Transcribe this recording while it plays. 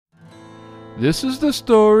This is the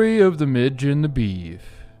story of the midge and the beef.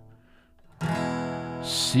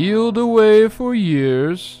 Sealed away for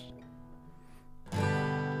years,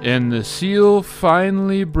 and the seal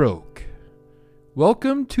finally broke.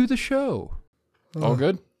 Welcome to the show. All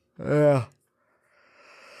good? Yeah.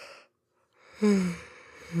 Are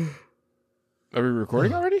we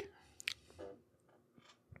recording already?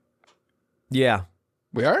 Yeah.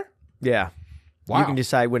 We are? Yeah. Wow. You can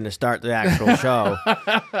decide when to start the actual show.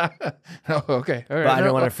 Oh, okay. All right. But I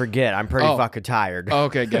don't want to forget. I'm pretty fucking tired.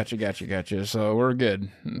 Okay, gotcha. So we're good.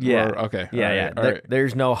 Yeah. Okay. Yeah. All right.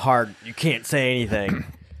 There's no hard. You can't say anything.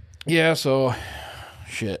 Yeah, so,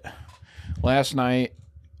 shit. Last night,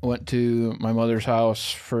 went to my mother's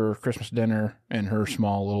house for Christmas dinner and her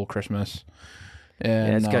small little Christmas. And,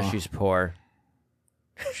 Yeah, it's because she's poor.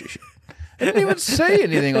 I didn't even say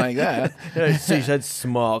anything like that. She said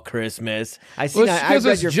small Christmas. I Well,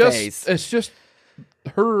 read your face. It's just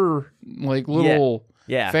her, like, little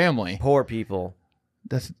Yeah. family. Poor people.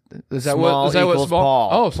 Is that Small what equals small? Paul.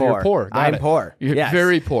 Oh, so you're poor. Got I'm it. poor. You're Yes.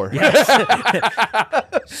 very poor.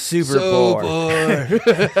 Super poor.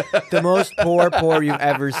 The most poor you've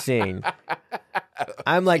ever seen.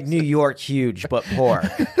 I'm like New York huge, but poor.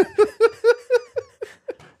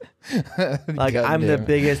 Like, God I'm the damn it.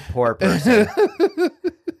 biggest poor person.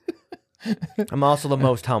 I'm also the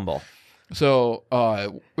most humble. So,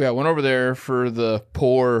 went over there for the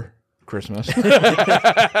poor Christmas.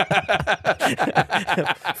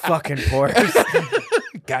 Fucking poor.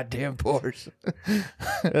 Goddamn poors.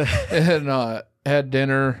 And had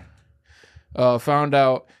dinner. Found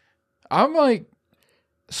out I'm like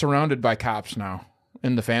surrounded by cops now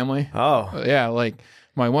in the family. Oh. Yeah, like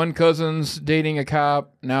my one cousin's dating a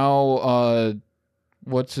cop. Now,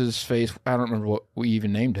 what's his face? I don't remember what we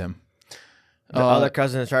even named him. The other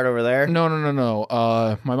cousin that's right over there? No.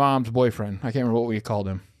 My mom's boyfriend. I can't remember what we called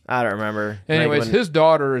him. I don't remember. Anyways, his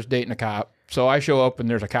daughter is dating a cop. So I show up and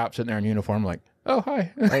there's a cop sitting there in uniform. Like, oh,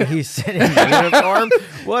 hi. Like he's sitting in uniform?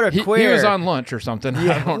 What a queer. He was on lunch or something. I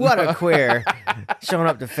Yeah, don't what know. a queer. Showing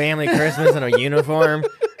up to family Christmas in a uniform.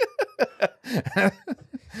 That's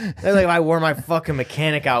like if I wore my fucking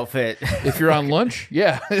mechanic outfit. If you're on lunch,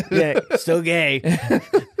 yeah. Yeah, still gay.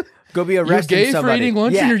 Go be You're arresting gay somebody. for eating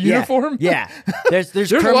lunch in your uniform? Yeah. There's There's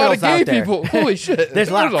a criminals lot of gay out there. people. Holy shit. There's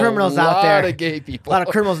a lot of criminals out there. A lot of gay people. A lot of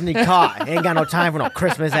criminals need caught. Ain't got no time for no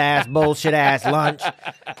Christmas ass, bullshit ass lunch.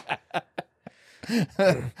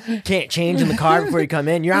 Can't change in the car before you come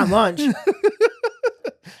in. You're on lunch.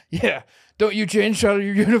 Yeah. Don't you change out of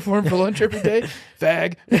your uniform for lunch every day?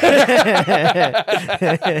 Fag.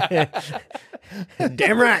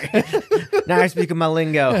 Damn right. Now I speak of my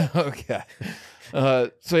lingo. Okay.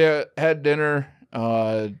 So yeah, had dinner.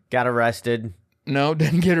 Got arrested. No,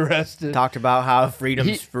 didn't get arrested. Talked about how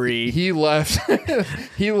freedom's free. He left.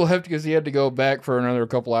 He left because he had to go back for another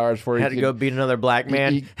couple hours before he Had to could go beat another black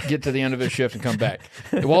man. he get to the end of his shift and come back.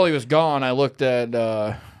 While he was gone, I looked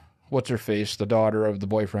at what's her face, the daughter of the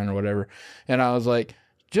boyfriend or whatever, and I was like,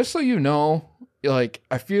 just so you know, like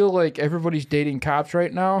I feel like everybody's dating cops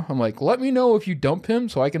right now. I'm like, let me know if you dump him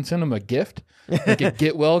so I can send him a gift, like a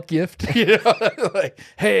get well gift. You know, like,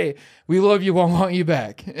 hey, we love you, won't want you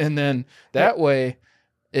back, and then that way,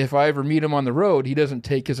 if I ever meet him on the road, he doesn't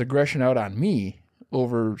take his aggression out on me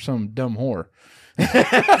over some dumb whore.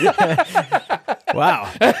 Wow.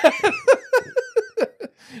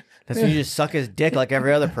 That's when you just suck his dick like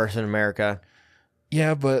every other person in America.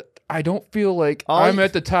 Yeah, but I don't feel like All I'm you-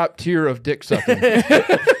 at the top tier of dick sucking.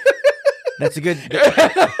 That's a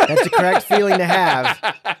correct feeling to have.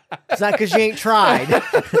 It's not because you ain't tried.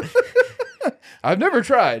 I've never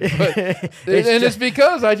tried, but it's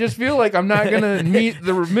because I just feel like I'm not going to meet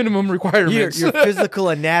the minimum requirements. Your physical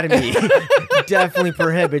anatomy definitely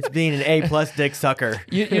prohibits being an A+ dick sucker.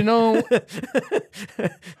 You know,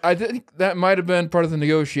 I think that might have been part of the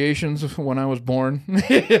negotiations when I was born.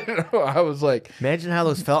 I was like, Imagine how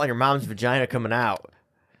those felt on your mom's vagina coming out.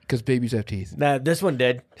 because babies have teeth. Nah, this one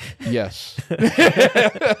did. Yes.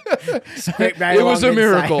 Scraped right It was a along the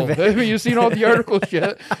inside miracle. of it. Have you seen all the articles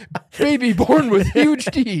yet? Baby born with huge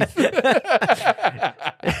teeth.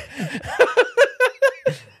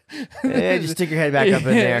 Yeah, just stick your head back up in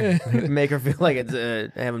there. Make her feel like it's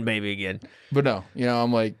having a baby again. But no,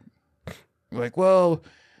 I'm like, well,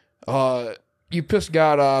 you pissed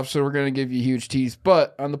God off, so we're going to give you huge teeth.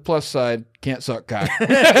 But on the plus side, can't suck cock.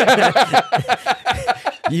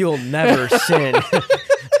 You'll never sin.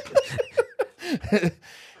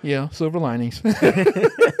 Silver linings.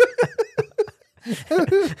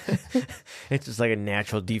 It's just like a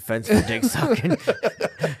natural defense for dick sucking.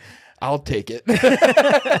 I'll take it.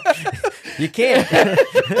 You can't.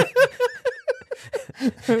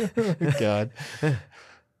 God.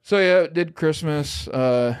 So yeah, did Christmas.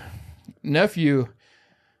 Nephew,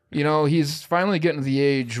 he's finally getting to the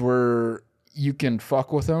age where you can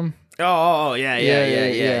fuck with him. Oh,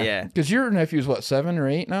 yeah. Because your nephew's what, 7 or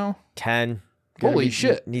 8 now? 10. Holy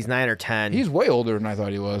shit. He's 9 or 10. He's way older than I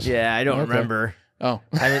thought he was. Yeah, I don't remember. Oh.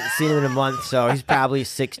 I haven't seen him in a month, so he's probably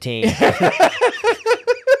 16.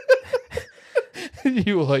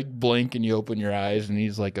 You like blink and you open your eyes and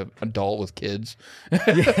he's like an adult with kids.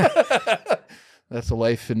 That's the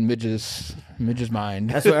life in Midge's mind.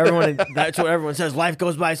 That's what everyone says. Life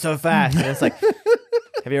goes by so fast. And it's like,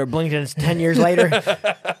 have you ever blinked and it's 10 years later?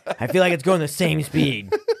 I feel like it's going the same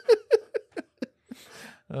speed.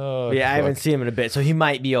 Oh, yeah, I haven't seen him in a bit, so he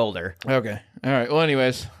might be older. Okay. All right. Well,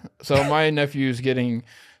 anyways, so my nephew's getting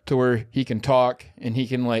to where he can talk and he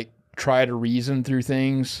can like try to reason through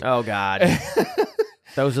things. Oh, God.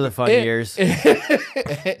 Those are the fun years.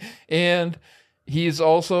 And he's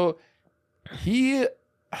also, and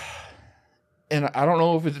I don't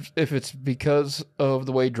know if it's because of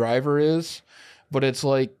the way Driver is, but it's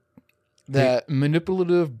like that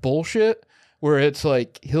manipulative bullshit where it's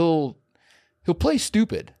like he'll play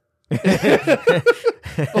stupid. Like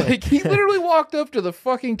he literally walked up to the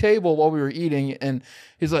fucking table while we were eating and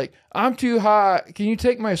he's like, "I'm too hot. Can you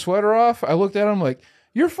take my sweater off?" I looked at him like,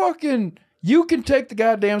 you can take the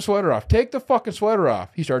goddamn sweater off. Take the fucking sweater off.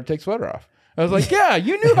 He started to take the sweater off. I was like, yeah,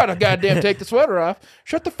 you knew how to goddamn take the sweater off.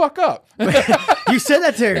 Shut the fuck up. You said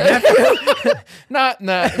that to your nephew? Not in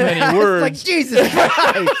that many words. Like, Jesus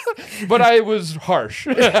Christ. But I was harsh.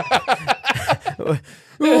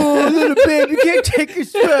 Oh, little baby, you can't take your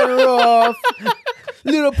sweater off.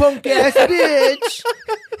 Little punk ass bitch.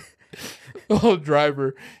 Oh,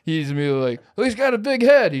 Driver, he's immediately like, "Oh, he's got a big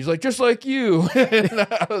head." He's like, "Just like you." And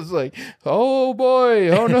I was like, "Oh boy,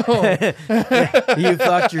 oh no." You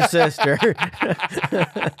fucked your sister.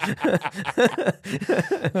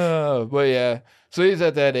 But yeah, so he's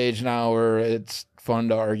at that age now where it's fun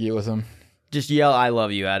to argue with him. Just yell "I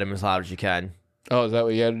love you" at him as loud as you can. Oh, is that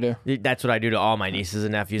what you had to do? That's what I do to all my nieces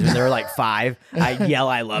and nephews. When they were like 5, I yell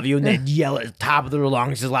 "I love you" and they'd yell at the top of their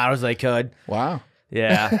lungs as loud as they could. Wow.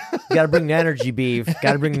 Yeah. You got to bring the energy, Beeve.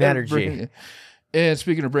 Got to bring the energy. And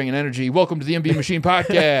speaking of bringing energy, welcome to the MB Machine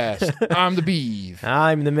Podcast. I'm the Beeve.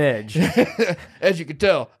 I'm the Midge. As you can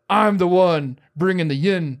tell, I'm the one bringing the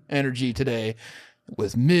yin energy today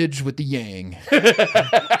with Midge with the yang.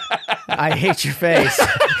 I hate your face.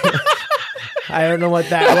 I don't know what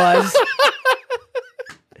that was.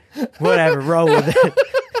 Whatever, roll with it.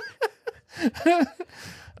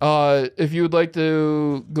 If you would like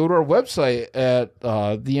to go to our website at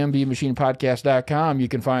thembmachinepodcast.com, you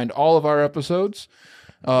can find all of our episodes.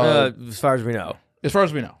 As far as we know. As far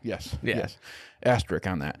as we know, yes. Yeah. Yes. Asterisk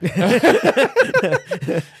on that.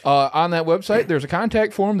 On that website, there's a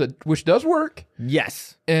contact form which does work.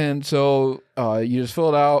 Yes. And so you just fill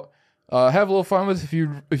it out. Have a little fun with it.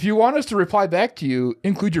 If you want us to reply back to you,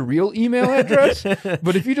 include your real email address.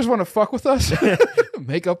 But if you just want to fuck with us,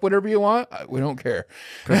 make up whatever you want. We don't care.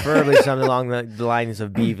 Preferably something along the lines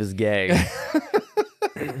of "Beef is gay."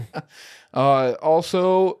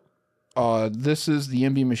 Also, this is the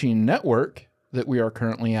MB Machine Network that we are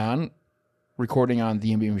currently on, recording on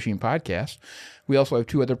the MB Machine Podcast. We also have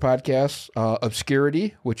 2 other podcasts,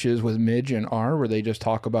 Obscurity, which is with Midge and R, where they just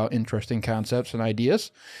talk about interesting concepts and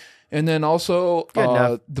ideas. And then also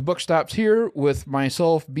The Book Stops Here with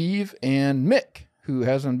myself, Beeve, and Mick, who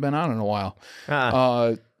hasn't been on in a while.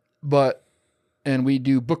 And we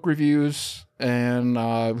do book reviews, and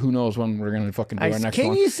who knows when we're going to fucking do our next one.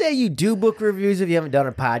 Can you say you do book reviews if you haven't done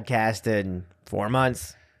a podcast in 4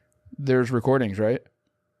 months? There's recordings, right?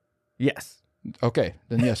 Yes. Okay,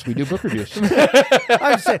 then yes, we do book reviews.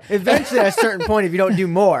 I'm saying, eventually at a certain point, if you don't do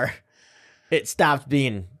more, it stops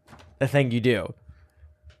being a thing you do.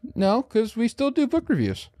 No, because we still do book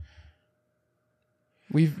reviews.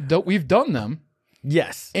 We've done them.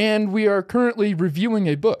 Yes. And we are currently reviewing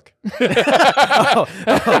a book.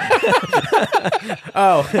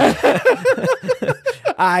 Oh.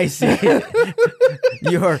 I see.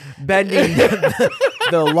 You're bending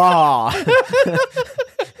the law.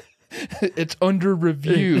 It's under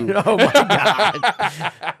review. Oh my God.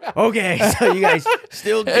 Okay, so you guys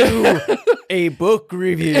still do a book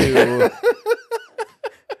review.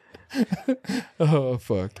 Oh,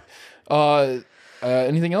 fuck.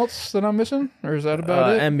 Anything else that I'm missing? Or is that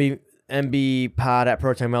about it?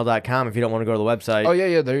 mbpod@protonmail.com if you don't want to go to the website. Oh,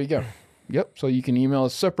 yeah, there you go. Yep, so you can email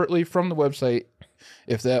us separately from the website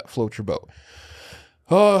if that floats your boat.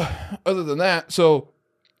 Other than that, so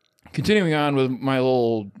continuing on with my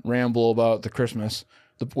little ramble about the Christmas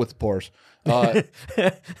with the pores.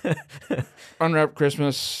 Unwrapped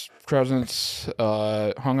Christmas presents,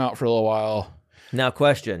 hung out for a little while. Now,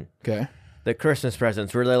 question. Okay. The Christmas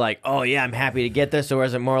presents, were they like, oh, yeah, I'm happy to get this? Or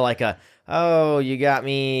was it more like oh, you got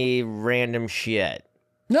me random shit?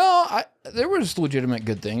 No, there was legitimate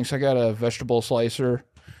good things. I got a vegetable slicer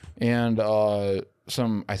and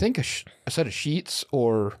some, I think, a set of sheets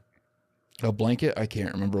or a blanket. I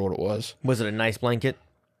can't remember what it was. Was it a nice blanket?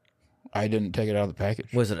 I didn't take it out of the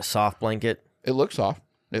package. Was it a soft blanket? It looked soft.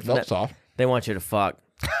 It felt soft. They want you to fuck.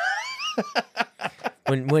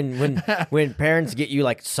 When parents get you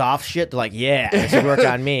like soft shit, they're like, yeah, this would work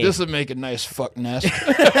on me. This would make a nice fuck nest.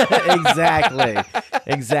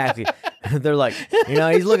 Exactly. They're like,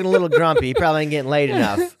 he's looking a little grumpy. He probably ain't getting laid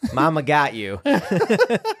enough. Mama got you.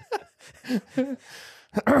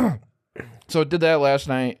 So I did that last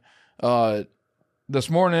night. This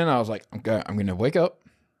morning, I was like, I'm going to wake up.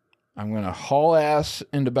 I'm going to haul ass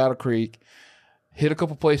into Battle Creek, hit a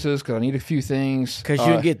couple places because I need a few things. Because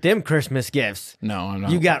you get them Christmas gifts. No, I'm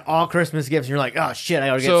not. You got all Christmas gifts, and you're like, oh, shit, I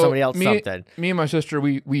got to get somebody else something. Me and my sister,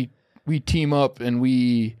 we team up, and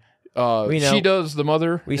we know. She does the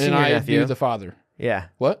mother, and I do the father. Yeah.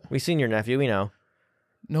 What? We seen your nephew, we know.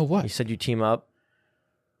 No, what? You said you team up.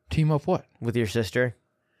 Team up what? With your sister.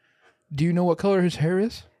 Do you know what color his hair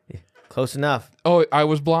is? Close enough. Oh, I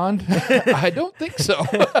was blonde? I don't think so.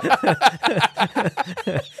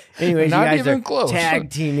 Anyways, not you guys even are close. Tag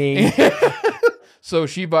teaming. So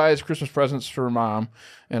she buys Christmas presents for mom,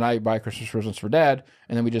 and I buy Christmas presents for dad,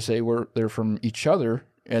 and then we just say they're from each other,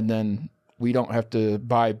 and then we don't have to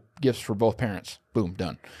buy gifts for both parents. Boom,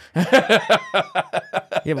 done.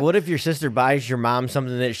 Yeah, but what if your sister buys your mom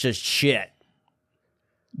something that's just shit?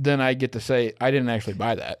 Then I get to say, I didn't actually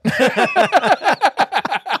buy that.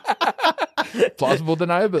 Plausible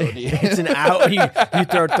deniability. It's an out. You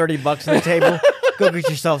throw $30 on the table. Go get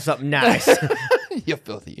yourself something nice. You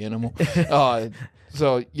filthy animal.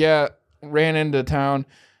 So yeah, ran into town,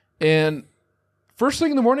 and first thing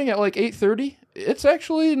in the morning at like 8:30. It's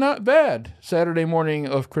actually not bad. Saturday morning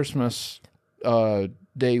of Christmas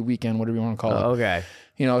day weekend, whatever you want to call it. Okay.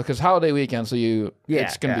 Because holiday weekend, so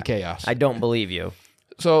it's gonna be chaos. I don't believe you.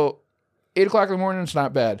 So 8 o'clock in the morning, it's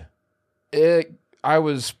not bad. I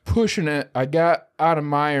was pushing it. I got out of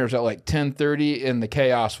Myers at like 10:30, and the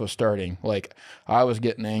chaos was starting. Like, I was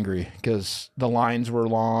getting angry because the lines were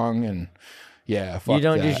long, and yeah, fuck You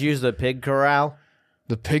don't that. just use the pig corral?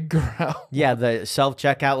 The pig corral? Yeah, the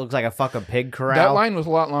self-checkout looks like a fucking pig corral. That line was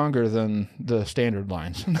a lot longer than the standard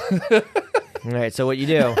lines. All right, so what you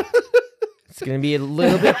do, it's going to be a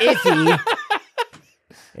little bit iffy.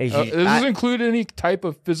 Does this include any type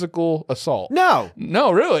of physical assault? No.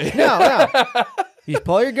 No, really? No. You just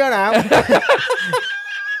pull your gun out,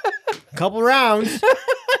 couple rounds,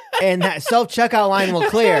 and that self-checkout line will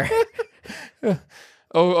clear.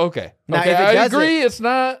 Oh, okay. Now, okay, if it I doesn't- agree. It's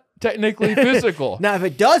not technically physical. Now, if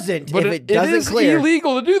it doesn't, but it doesn't it is clear,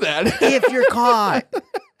 illegal to do that. if you're caught.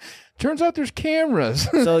 Turns out there's cameras.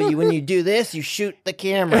 So when you do this, you shoot the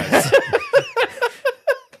cameras.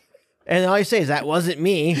 And all you say is, that wasn't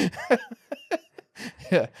me.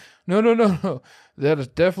 Yeah. No. That is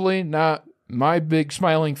definitely not my big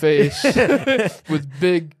smiling face with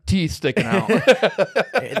big teeth sticking out.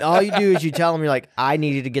 And all you do is you tell them, you're like, I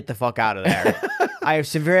needed to get the fuck out of there. I have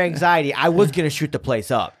severe anxiety. I was going to shoot the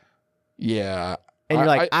place up. Yeah. And you're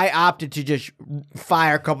like, I opted to just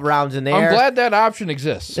fire a couple rounds in the air. I'm glad that option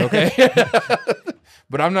exists, okay?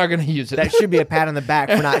 But I'm not going to use it. That should be a pat on the back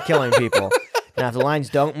for not killing people. Now, if the lines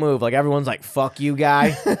don't move, like everyone's like, fuck you,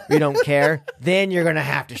 guy, we don't care, then you're going to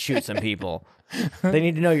have to shoot some people. They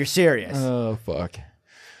need to know you're serious. Oh, fuck.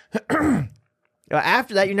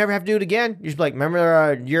 After that, you never have to do it again. You're just like,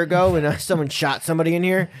 remember a year ago when someone shot somebody in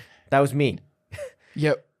here? That was me.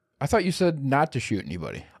 Yep. I thought you said not to shoot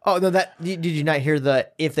anybody. Oh, no, did you not hear the,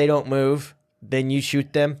 if they don't move, then you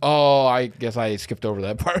shoot them? Oh, I guess I skipped over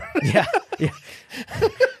that part. Yeah.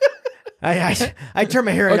 I turn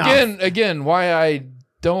my hearing off. Again, why I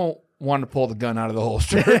don't want to pull the gun out of the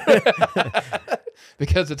holster.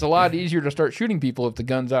 Because it's a lot easier to start shooting people if the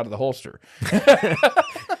gun's out of the holster.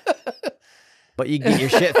 But you get your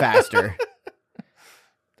shit faster.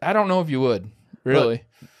 I don't know if you would, really.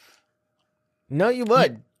 No, you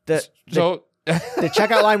would. The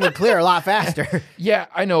checkout line would clear a lot faster. Yeah,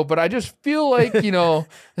 I know, but I just feel like,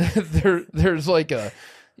 there's like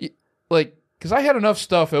because I had enough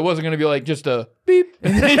stuff, it wasn't going to be like just a beep,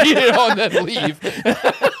 and then leave.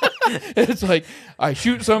 It's like, I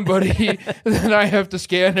shoot somebody, then I have to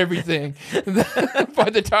scan everything.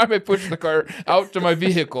 By the time I push the cart out to my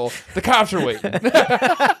vehicle, the cops are waiting.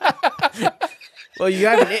 Well, you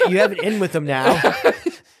have an in with them now.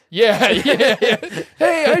 Yeah.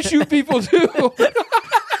 Hey, I shoot people too.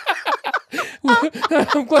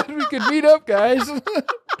 I'm glad we could meet up, guys.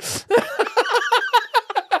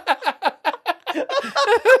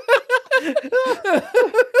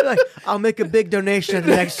 Like, I'll make a big donation at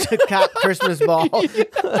the next cop Christmas ball.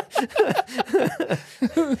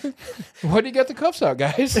 Why do you got the cuffs out,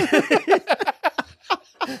 guys?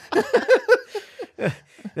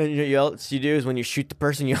 And you know what you do is when you shoot the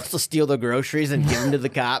person, you also steal the groceries and give them to the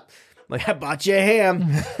cop. Like, I bought you a ham.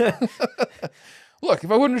 Look,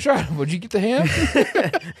 if I wouldn't have shot him, would you get the ham?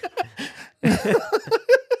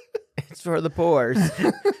 It's for the poor.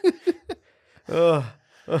 Oh,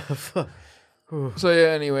 fuck. So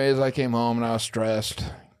yeah, anyways, I came home and I was stressed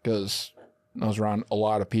because I was around a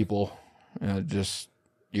lot of people and it just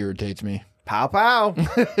irritates me. Pow pow.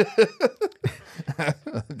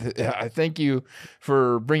 Yeah, I thank you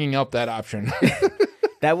for bringing up that option.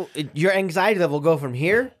 Your anxiety level will go from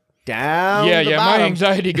here down. Yeah, the my bottom.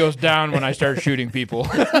 anxiety goes down when I start shooting people.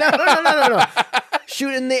 No.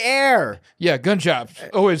 Shoot in the air. Yeah, gunshots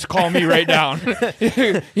always calm me right down.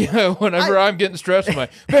 Yeah, whenever I'm getting stressed, I'm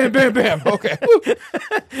like, bam, bam, bam. Okay, woo.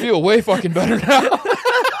 Feel way fucking better now.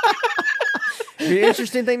 The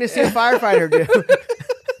interesting thing to see a firefighter do.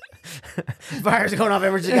 Fire's going off,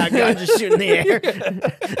 everyone's got guns just shooting in the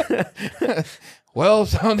air. Well,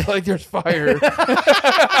 sounds like there's fire.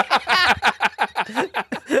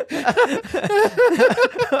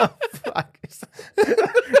 Fuck.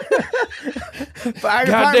 Fire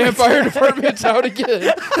Goddamn department's- fire department's out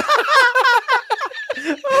again.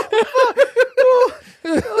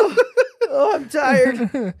 Oh, I'm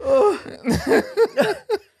tired. Oh.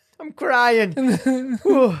 I'm crying.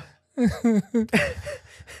 Oh.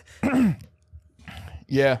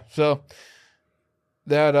 Yeah, so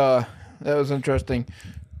that was interesting.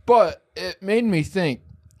 But it made me think,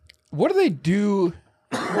 what do they do?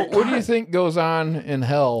 What do you think goes on in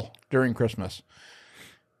hell during Christmas?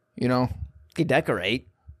 You know? You decorate.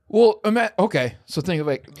 Well, okay, so think of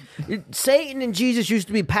like, Satan and Jesus used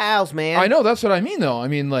to be pals, man. I know that's what I mean though. I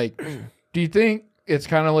mean, like, do you think it's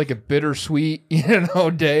kind of like a bittersweet,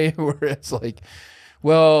 day where it's like,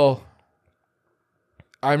 well,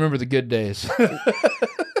 I remember the good days,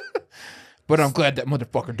 but I'm glad that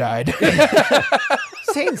motherfucker died.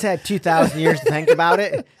 Satan's had 2,000 years to think about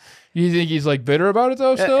it. You think he's like bitter about it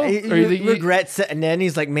though? Still, He or you think regrets it, and then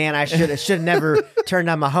he's like, "Man, I should have never turned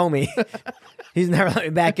on my homie. He's never let me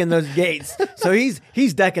back in those gates." So he's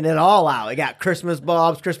decking it all out. He got Christmas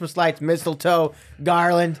bulbs, Christmas lights, mistletoe,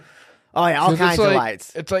 garland. Oh yeah, all kinds of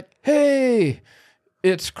lights. It's like, hey,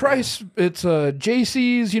 it's Christ. It's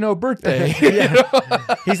JC's, birthday.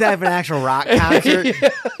 He's having an actual rock concert.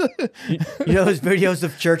 You know those videos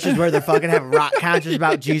of churches where they're fucking having rock concerts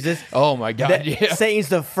about Jesus? Oh my god, yeah. Satan's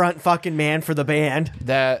the front fucking man for the band.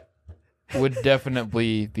 That would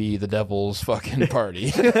definitely be the devil's fucking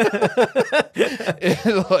party.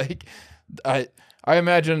 Like, I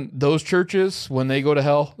imagine those churches when they go to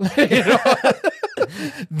hell,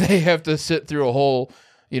 they have to sit through a whole,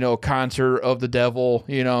 concert of the devil,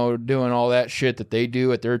 doing all that shit that they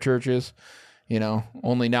do at their churches.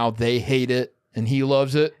 Only now they hate it and he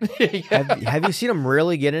loves it. Have you seen him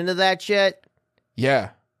really get into that shit?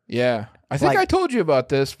 Yeah. I think I told you about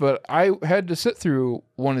this, but I had to sit through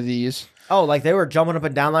one of these. Oh, like they were jumping up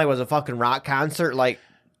and down like it was a fucking rock concert, like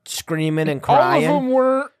screaming and All crying. of them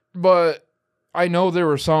weren't, but I know there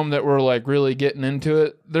were some that were like really getting into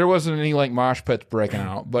it. There wasn't any like mosh pits breaking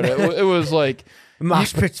out, but it was like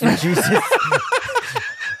Mosh pits for Jesus.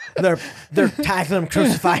 They're tackling him,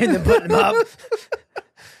 crucifying them, putting him up.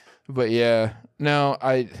 But yeah, no,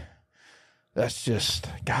 that's just,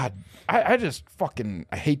 God, I just fucking,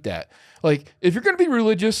 I hate that. Like, if you're going to be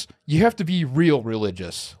religious, you have to be real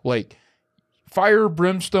religious. Like, fire,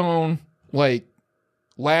 brimstone, like,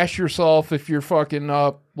 lash yourself if you're fucking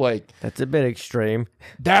up. Like, That's a bit extreme.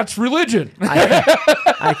 that's religion.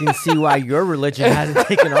 I can see why your religion hasn't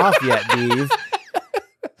taken off yet, Dave.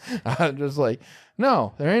 I'm just like,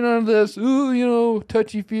 no, there ain't none of this. Ooh,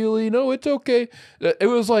 touchy-feely. No, it's okay. It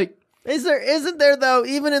was like, Isn't there though,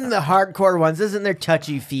 even in the hardcore ones, isn't there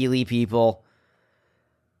touchy-feely people?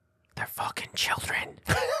 They're fucking children.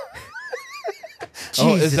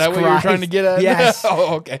 oh, is Jesus that what you were Christ. trying to get at? Yes.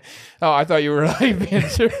 Oh, okay. Oh, I thought you were like being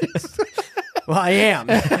serious. Well, I am.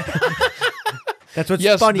 That's what's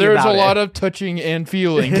Yes, funny there's about a it. lot of touching and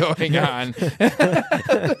feeling going on.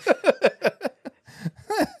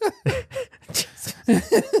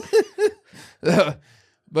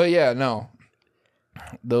 But yeah, no.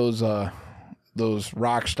 Those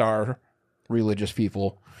rock star religious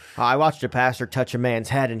people. I watched a pastor touch a man's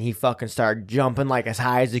head, and he fucking started jumping like as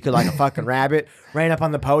high as he could, like a fucking rabbit. Ran up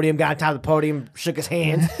on the podium, got on top of the podium, shook his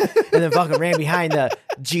hands, and then fucking ran behind the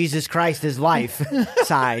 "Jesus Christ is life"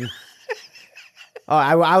 sign. Oh,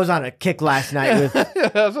 I was on a kick last night with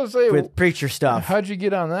I was gonna say, with preacher stuff. how'd you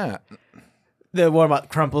get on that? The one about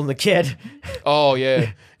crumpling the kid. Oh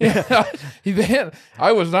yeah, yeah. Man,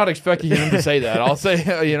 I was not expecting him to say that. I'll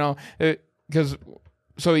say, you know, because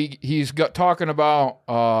so he's got talking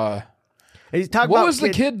about He's talking what about was the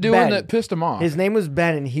kid doing Ben. that pissed him off? His name was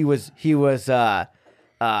Ben, and he was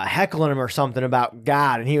heckling him or something about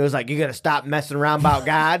God, and he was like, "You gotta stop messing around about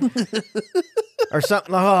God." Or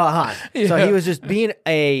something. So Yeah. he was just being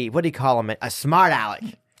a, what do you call him? A smart aleck.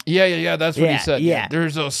 Yeah. That's what he Yeah, said. yeah.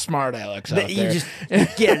 There's those smart Alex out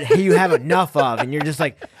That there. you have enough of, and you're just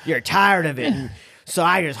like, you're tired of it. And so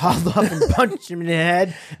I just hauled up and punched him in the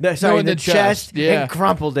head, in the chest, yeah. and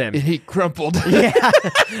crumpled him. And he crumpled. Yeah,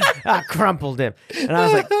 I crumpled him, and I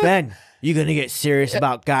was like, Ben, you gonna get serious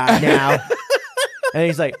about God now? And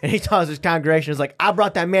he's like, and he tells his congregation, "Is like, I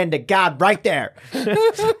brought that man to God right there.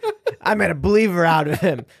 I made a believer out of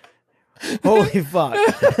him." Holy fuck!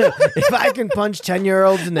 If I can punch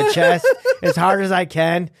 10-year-olds in the chest as hard as I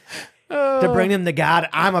can to bring them to God,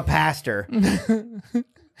 I'm a pastor.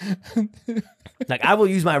 Like, I will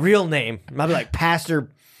use my real name. I'll be like Pastor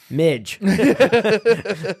Midge.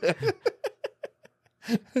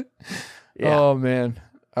 Yeah. Oh man,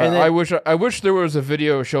 And then- I wish there was a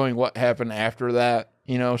video showing what happened after that.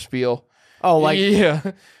 You know, spiel. Oh, like, Yeah,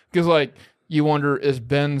 because like you wonder, is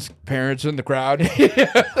Ben's parents in the crowd?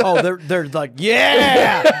 oh, they're like,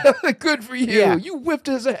 yeah, Good for you. Yeah. You whipped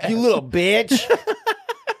his ass. you little bitch.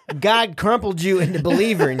 God crumpled you into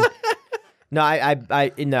believing. No,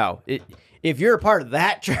 no. If you're a part of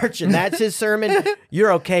that church and that's his sermon,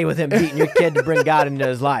 you're okay with him beating your kid to bring God into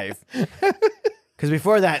his life. Because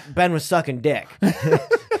before that, Ben was sucking dick,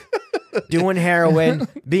 doing heroin,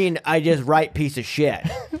 being a just right piece of shit.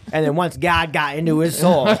 And then once God got into his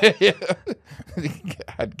soul,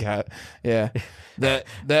 God, yeah.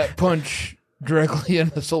 That punch directly in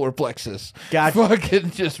the solar plexus. God-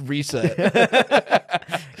 fucking just reset.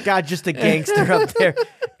 God, just a gangster up there.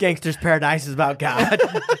 Gangster's paradise is about God.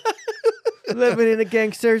 Living in a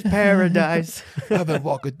gangster's paradise. I've been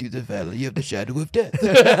walking through the valley of the shadow of death.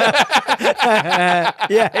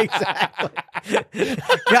 Yeah, exactly.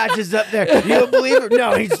 God just up there. You don't believe it?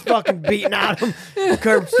 No, he's fucking beating on him,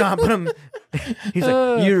 curb stomping him. He's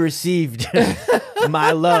like, you received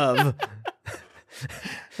my love.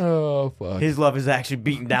 Oh fuck. His love is actually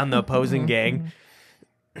beating down the opposing gang.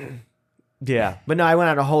 Yeah. But no, I went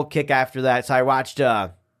on a whole kick after that. So I watched,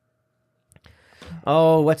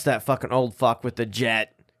 what's that fucking old fuck with the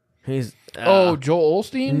jet? He's, Joel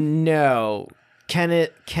Osteen? no.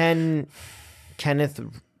 Kenneth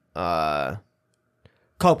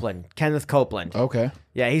Copeland. Kenneth Copeland. Okay.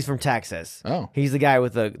 Yeah, he's from Texas. Oh. He's the guy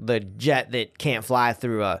with the jet that can't fly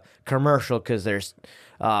through a commercial because there's,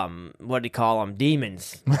 what do you call them?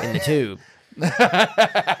 Demons in the tube.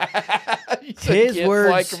 His Can't words-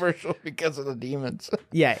 fly commercial because of the demons.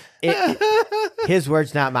 Yeah, his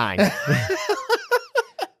words, not mine.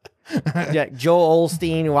 Yeah, Joel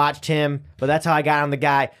Osteen, watched him, but that's how I got on the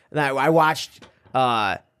guy. And I watched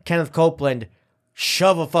Kenneth Copeland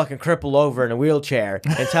shove a fucking cripple over in a wheelchair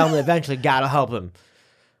and tell him that eventually God will help him.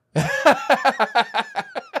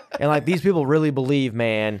 And like, these people really believe,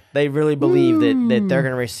 man. They really believe that they're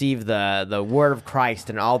gonna receive the word of Christ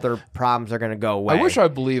and all their problems are gonna go away. I wish I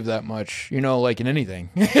believed that much, you know, like in anything.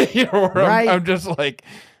 You know, where Right. I'm just like,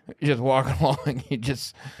 just walking along, you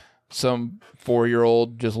just, some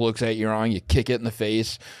 4-year-old just looks at you wrong, you kick it in the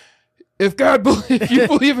face. If you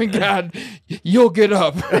believe in God, you'll get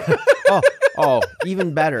up. Oh,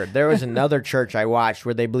 even better. There was another church I watched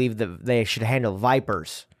where they believed that they should handle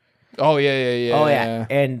vipers. Oh yeah. Oh yeah,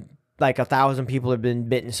 and like 1,000 people have been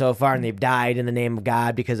bitten so far, and they've died in the name of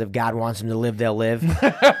God because if God wants them to live, they'll live.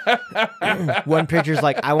 One preacher's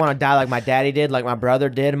like, I want to die like my daddy did, like my brother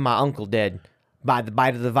did, and my uncle did, by the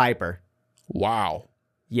bite of the viper. Wow.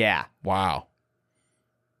 Yeah,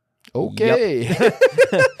 Okay.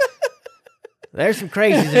 there's some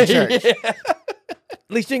crazies in church. At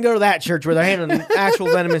least you didn't go to that church where they're handling actual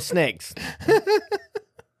venomous snakes.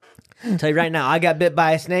 I'll tell you right now, I got bit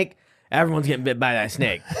by a snake. Everyone's getting bit by that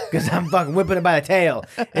snake because I'm fucking whipping it by the tail,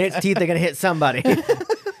 and its teeth are gonna hit somebody.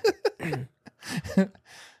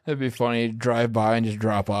 That'd be funny. Drive by and just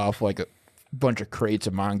drop off like a bunch of crates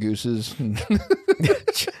of mongooses.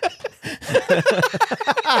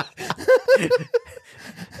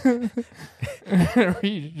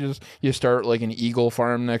 you start like an eagle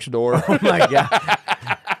farm next door. Oh my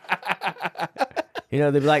god! You know,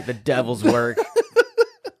 they'd be like the devil's work.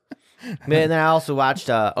 Man, then I also watched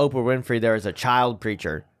Oprah Winfrey. There was a child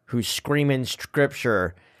preacher who's screaming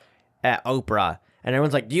scripture at Oprah. And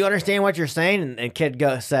everyone's like, do you understand what you're saying? And kid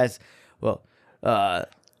says, well,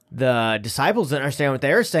 the disciples didn't understand what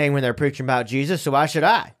they were saying when they're preaching about Jesus, so why should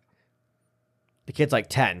I? The kid's like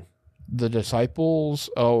 10. The disciples,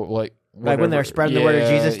 like when they're spreading the word of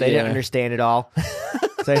Jesus, they didn't understand it all.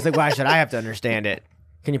 So he's like, why should I have to understand it?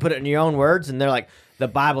 Can you put it in your own words? And they're like, the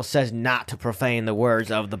Bible says not to profane the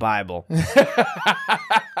words of the Bible.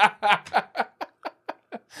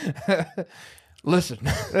 Listen,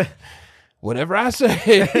 whatever I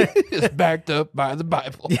say is backed up by the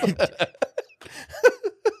Bible.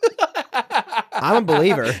 I'm a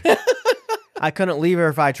believer. I couldn't leave her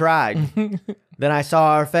if I tried. Then I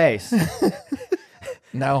saw her face.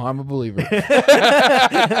 Now I'm a believer.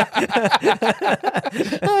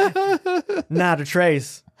 Not a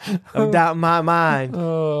trace of doubt in my mind.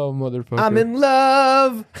 Oh, motherfucker. I'm in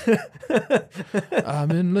love.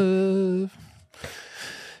 I'm in love.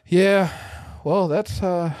 Yeah. Well, that's,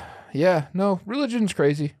 no, religion's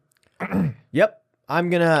crazy. Yep. I'm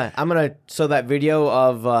gonna so that video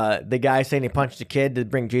of the guy saying he punched a kid to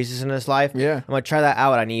bring Jesus into his life. Yeah. I'm gonna try that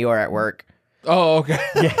out on Eeyore at work. Oh, okay.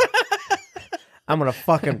 Yeah. I'm gonna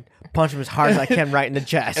fucking punch him as hard as I can right in the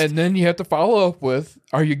chest. And then you have to follow up with,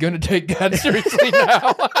 are you going to take God seriously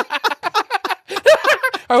now?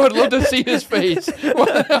 I would love to see his face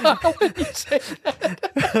when you say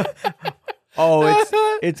that. Oh,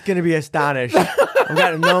 it's gonna be astonished. I've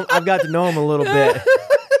got to know him a little bit.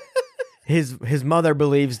 His mother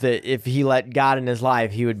believes that if he let God in his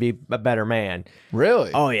life, he would be a better man.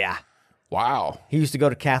 Really? Oh yeah. Wow. He used to go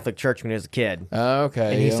to Catholic church when he was a kid.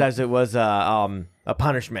 Okay. And he says it was a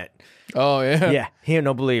punishment. Oh yeah. Yeah, he ain't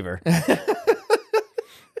no believer.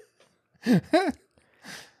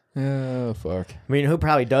 Oh fuck. I mean, who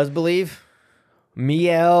probably does believe?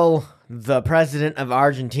 Miel, the president of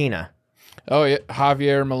Argentina. Oh yeah,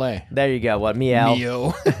 Javier Milei. There you go. What, Miel?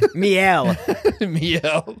 Miel. Miel.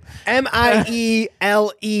 Miel.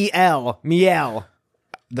 Miel. Miel.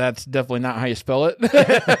 That's definitely not how you spell it.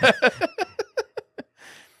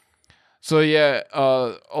 So yeah,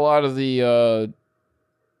 a lot of the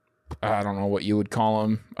I don't know what you would call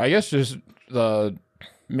them. I guess just the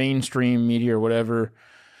mainstream media or whatever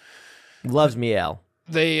Loves Miel.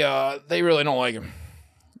 They really don't like him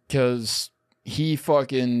because he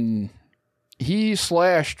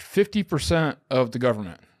slashed 50% of the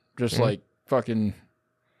government, just like fucking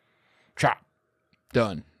chop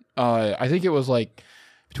done. I think it was like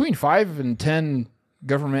between 5 and 10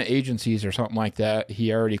 government agencies or something like that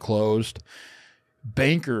he already closed.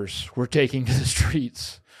 Bankers were taking to the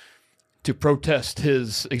streets to protest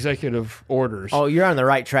his executive orders. Oh, you're on the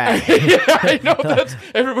right track. Yeah, I know. That's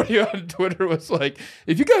everybody on Twitter was like,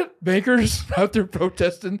 if you got bankers out there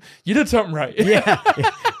protesting, you did something right. Yeah.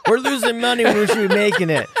 We're losing money when we should be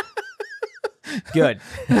making it. Good.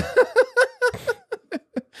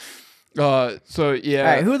 So yeah. All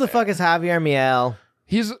right, who the fuck is Javier Miel?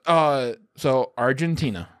 He's so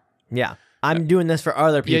Argentina. Yeah. I'm doing this for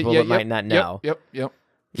other people that might not know. Yep.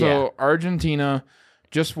 So Argentina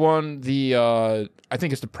just won the I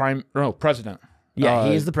think it's the president. Yeah,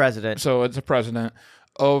 he's the president. So it's the president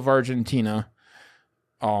of Argentina.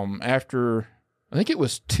 After I think it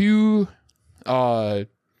was 2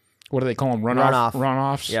 what do they call them?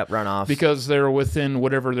 Runoffs. Yep, runoffs. Because they're within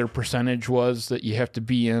whatever their percentage was that you have to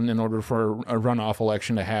be in order for a runoff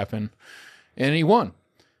election to happen. And he won.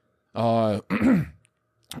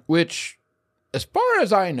 Which, as far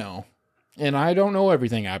as I know, and I don't know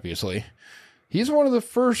everything, obviously, he's one of the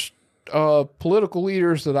first political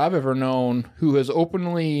leaders that I've ever known who has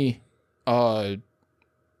openly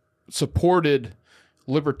supported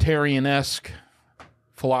libertarian-esque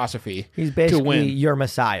philosophy. He's basically to win. your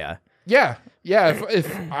messiah. Yeah.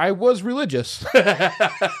 If I was religious,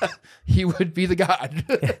 he would be the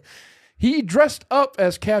god. He dressed up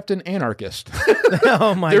as Captain Anarchist.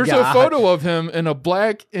 Oh my God. There's a photo of him in a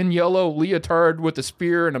black and yellow leotard with a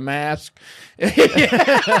spear and a mask.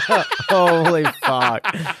 Holy fuck.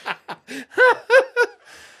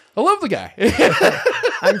 I love the guy.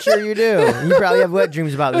 I'm sure you do. You probably have wet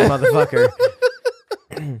dreams about this motherfucker.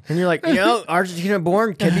 And you're like, Argentina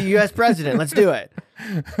born, can be U.S. president. Let's do it.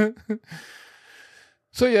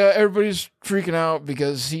 So yeah, everybody's freaking out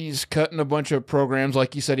because he's cutting a bunch of programs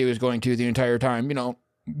like he said he was going to the entire time.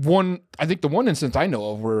 I think the one instance I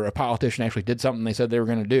know of where a politician actually did something they said they were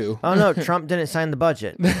going to do. Oh no, Trump didn't sign the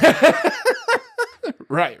budget.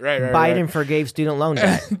 Right. Biden forgave student loan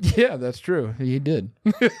debt. Yeah, that's true. He did.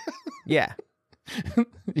 Yeah.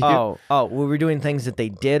 Oh, we were doing things that they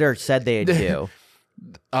did or said they'd do.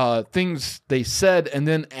 things they said and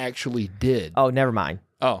then actually did. Oh, never mind.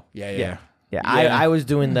 Oh, yeah. Yeah, I was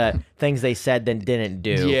doing the things they said then didn't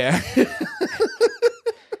do. Yeah.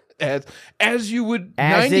 As you would,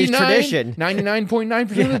 As is tradition. 99.9%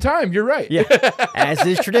 of the time, you're right. Yeah, as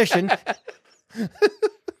is tradition.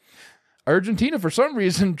 Argentina, for some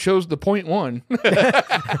reason, chose the 0.1.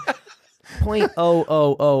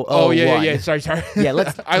 0.00001. Oh, yeah. Sorry. Yeah,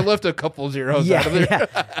 let's. I left a couple zeros out of there.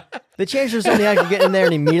 Yeah. The chances of somebody actually getting in there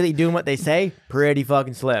and immediately doing what they say, pretty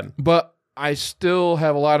fucking slim. But I still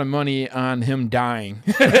have a lot of money on him dying.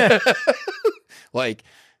 Like,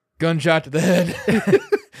 gunshot to the head.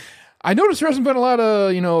 I noticed there hasn't been a lot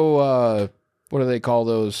of, what do they call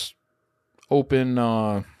those? Open,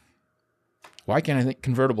 why can't I think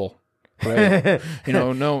convertible? Right?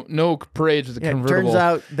 No parades with the convertible. Turns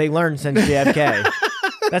out they learned since JFK.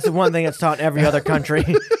 That's the one thing that's taught in every other country.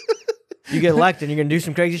 You get elected, you're going to do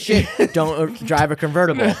some crazy shit. Don't drive a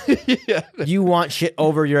convertible. Yeah. You want shit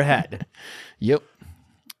over your head. Yep.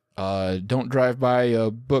 Don't drive by a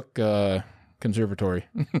book conservatory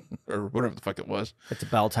or whatever the fuck it was. It's a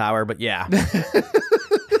bell tower, but yeah.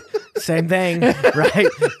 Same thing, right?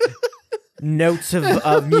 Notes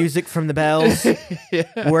of music from the bells.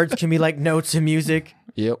 Yeah. Words can be like notes of music.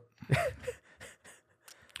 Yep.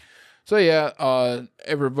 So yeah,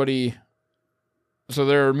 everybody. So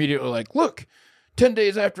they're immediately like, look, 10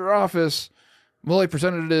 days after office, Mully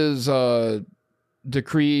presented his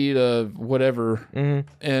decree to whatever,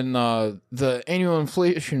 and the annual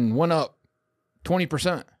inflation went up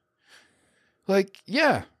 20%. Like,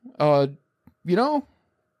 yeah,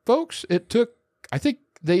 folks, it took, I think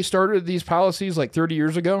they started these policies like 30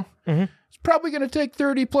 years ago. Mm-hmm. It's probably going to take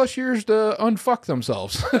 30 plus years to unfuck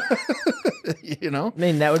themselves. I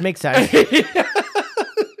mean, that would make sense.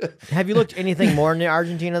 Have you looked anything more into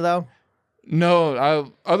Argentina, though?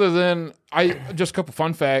 No, other than just a couple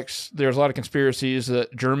fun facts. There's a lot of conspiracies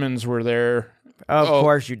that Germans were there. Of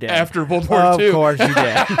course you did. After World War II. Of course you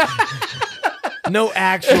did. No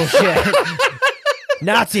actual shit.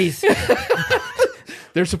 Nazis.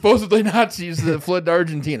 They're supposedly Nazis that fled to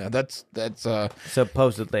Argentina. That's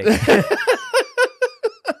Supposedly.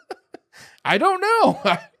 I don't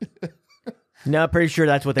know. No, pretty sure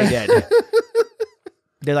that's what they did.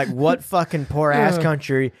 They're like, what fucking poor ass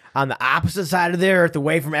country on the opposite side of the earth,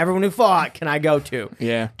 away from everyone who fought, can I go to?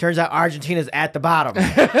 Yeah. Turns out Argentina's at the bottom.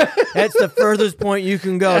 That's the furthest point you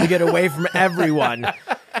can go to get away from everyone.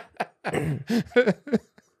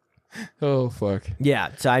 Oh, fuck.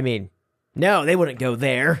 Yeah, so I mean, no, they wouldn't go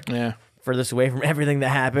there. Yeah. Furthest away from everything that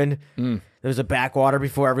happened. There was a backwater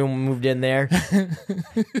before everyone moved in there.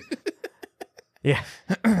 Yeah.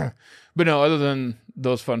 But no, other than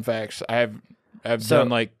those fun facts, I've done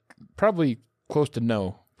like probably close to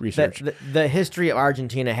no research. The history of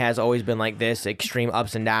Argentina has always been like this, extreme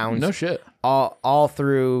ups and downs. No shit. All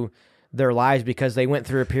through their lives, because they went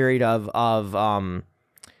through a period of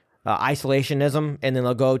isolationism, and then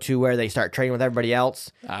they'll go to where they start trading with everybody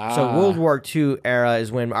else. So World War II era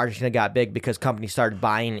is when Argentina got big, because companies started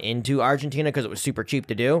buying into Argentina because it was super cheap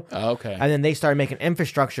to do. Okay. And then they started making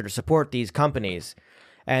infrastructure to support these companies.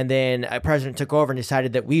 And then a president took over and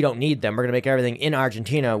decided that we don't need them. We're going to make everything in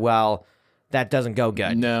Argentina. Well, that doesn't go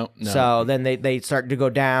good. No. So then they start to go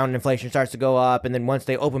down. Inflation starts to go up. And then once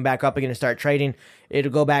they open back up again and start trading,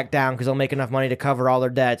 it'll go back down because they'll make enough money to cover all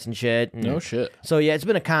their debts and shit. And no shit. So yeah, it's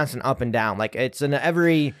been a constant up and down. Like it's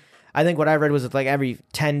I think what I read was it's like every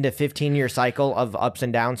 10 to 15 year cycle of ups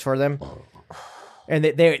and downs for them. And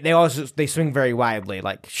they also swing very wildly.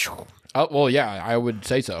 Like, Oh, well, yeah, I would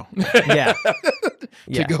say so. yeah.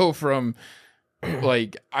 To go from,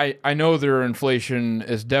 like, I know their inflation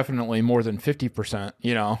is definitely more than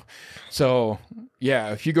 50%, So,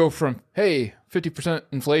 yeah, if you go from, hey, 50%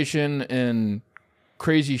 inflation and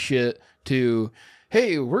crazy shit to,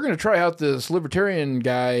 hey, we're going to try out this libertarian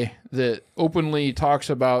guy that openly talks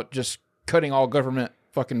about just cutting all government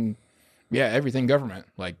everything government.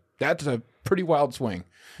 Like, that's a pretty wild swing.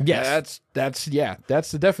 Yes. That's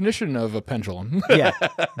the definition of a pendulum. Yeah,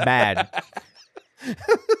 bad.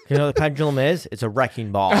 You know what the pendulum is? It's a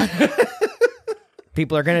wrecking ball.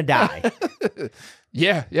 People are gonna die.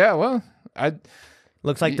 Yeah. Well,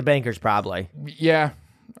 Looks like the bankers probably. Yeah,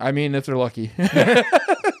 I mean, if they're lucky.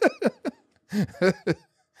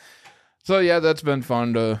 So yeah, that's been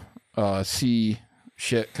fun to see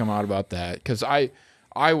shit come out about that, because I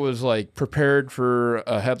was like prepared for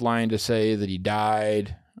a headline to say that he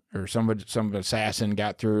died or some assassin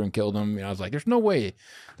got through and killed him. I was like, there's no way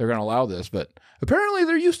they're going to allow this, but apparently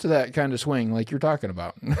they're used to that kind of swing like you're talking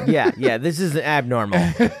about. Yeah, this is abnormal.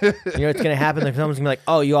 You know what's going to happen? Like someone's going to be like,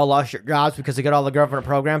 oh, you all lost your jobs because they got all the government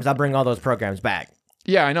programs? I'll bring all those programs back.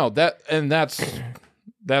 Yeah, I know that, and that's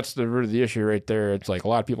the root of the issue right there. It's like a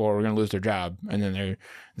lot of people are going to lose their job, and then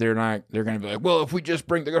they're going to be like, well, if we just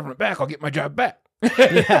bring the government back, I'll get my job back.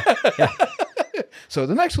 Yeah. So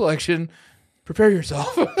the next election, prepare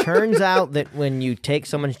yourself. Turns out that when you take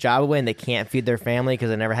someone's job away and they can't feed their family because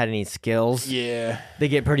they never had any skills, Yeah. they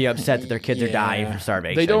get pretty upset that their kids are dying from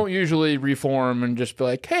starvation. They don't usually reform and just be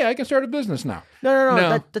like, hey, I can start a business now.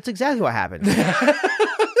 No. That's exactly what happened.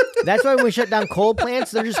 That's why when we shut down coal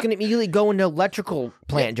plants, they're just going to immediately go into electrical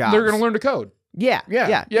plant jobs. They're going to learn to code. Yeah.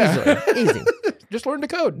 Easy. Just learn to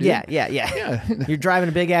code, dude. Yeah. You're driving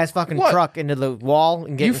a big ass fucking truck into the wall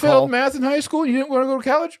and getting You failed coal. math in high school? You didn't want to go to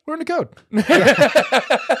college? Learn to code.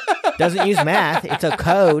 Doesn't use math. It's a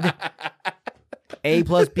code. A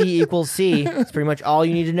plus B equals C. It's pretty much all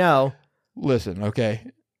you need to know. Listen,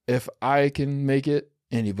 okay. If I can make it,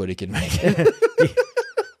 anybody can make it.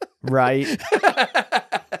 Right.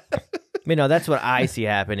 That's what I see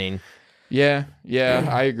happening. Yeah,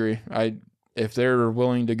 I agree. If they're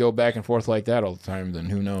willing to go back and forth like that all the time, then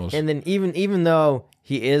who knows? And then even though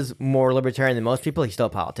he is more libertarian than most people, he's still a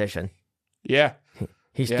politician. Yeah.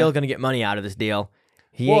 He's still going to get money out of this deal.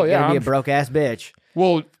 He ain't going to be a broke ass bitch.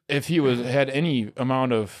 Well, if he had any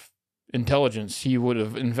amount of intelligence, he would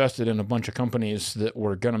have invested in a bunch of companies that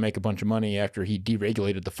were going to make a bunch of money after he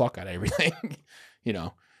deregulated the fuck out of everything.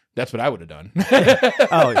 That's what I would have done.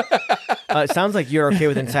 It sounds like you're okay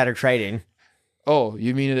with insider trading. Oh,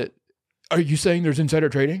 you mean it? Are you saying there's insider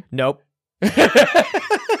trading? Nope. I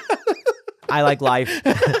like life.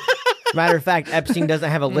 Matter of fact, Epstein doesn't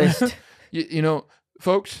have a list.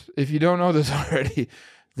 Folks, if you don't know this already,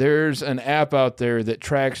 there's an app out there that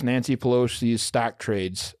tracks Nancy Pelosi's stock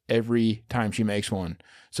trades every time she makes one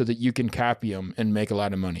so that you can copy them and make a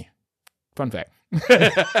lot of money. Fun fact.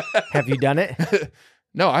 Have you done it?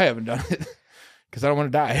 No, I haven't done it because I don't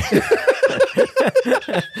want to die.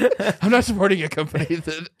 I'm not supporting a company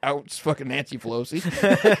that outs fucking Nancy Pelosi.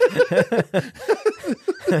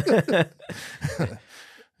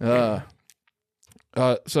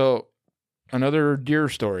 So another deer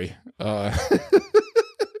story.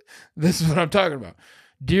 This is what I'm talking about.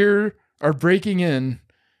 Deer are breaking in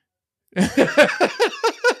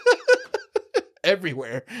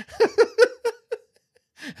everywhere.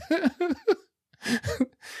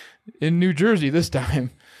 In New Jersey this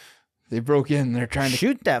time, they broke in. They're trying to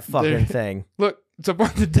shoot that fucking thing. Look, it's up on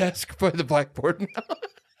the desk by the blackboard now.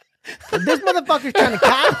 This motherfucker's trying to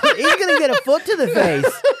cop. He's gonna get a foot to the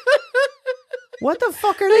face. What the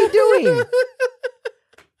fuck are they doing?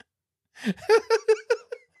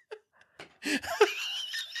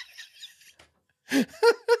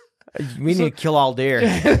 We need to kill all deer.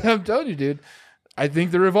 I'm telling you, dude. I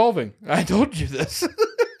think they're evolving. I told you this.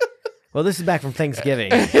 Well, this is back from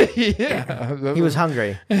Thanksgiving. Yeah. He was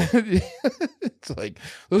hungry. It's like,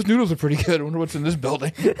 those noodles are pretty good. I wonder what's in this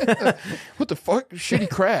building. What the fuck? Shitty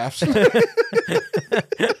crafts.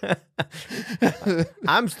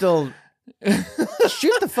 I'm still...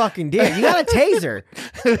 Shoot the fucking deer. You got a taser.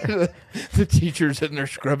 The teacher's sitting there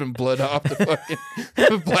scrubbing blood off the fucking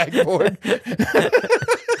the blackboard.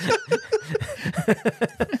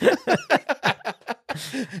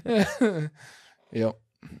 Yep.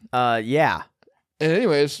 Yeah. And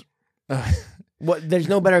anyways, there's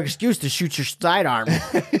no better excuse to shoot your sidearm.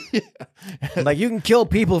 Yeah. Like, you can kill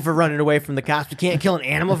people for running away from the cops. You can't kill an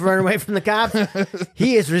animal for running away from the cops.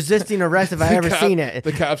 He is resisting arrest if I ever seen it.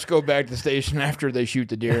 The cops go back to the station after they shoot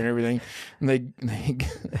the deer and everything, and they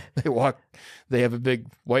walk. They have a big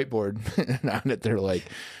whiteboard, and on it they're like,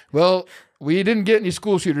 "Well, we didn't get any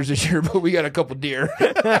school shooters this year, but we got a couple deer."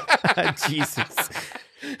 Jesus.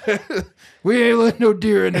 We ain't letting no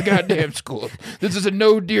deer in the goddamn school. This is a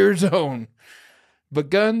no deer zone. But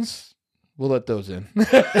guns, we'll let those in.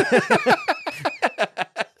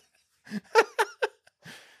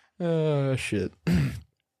 Oh, shit.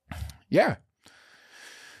 Yeah.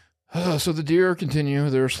 So the deer continue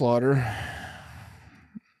their slaughter.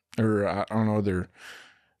 Or, I don't know, their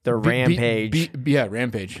rampage.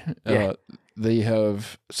 Rampage. Yeah. They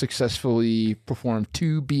have successfully performed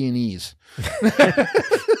 2 B&Es.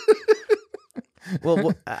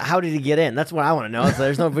 Well, how did he get in? That's what I want to know. So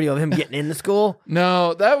there's no video of him getting in the school?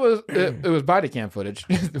 No, that was it was body cam footage,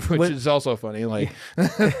 which is also funny. Like,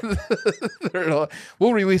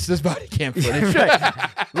 we'll release this body cam footage. Right.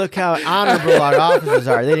 Look how honorable our officers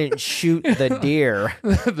are. They didn't shoot the deer.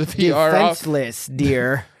 The PR defenseless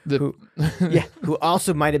deer. Who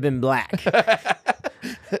also might have been black.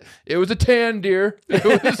 It was a tan deer. It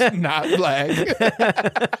was not black.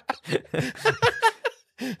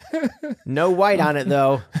 No white on it,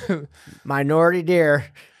 though. Minority deer.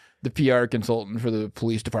 the PR consultant for the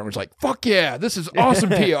police department's like, fuck yeah, this is awesome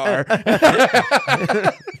PR.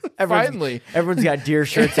 Finally. Everyone's got deer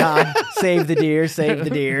shirts on. Save the deer, save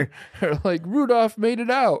the deer. They're like, Rudolph made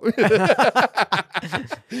it out.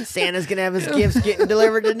 Santa's going to have his gifts getting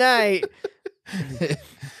delivered tonight.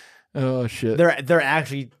 Oh, shit. They're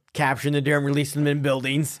actually capturing the deer and releasing them in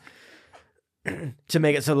buildings to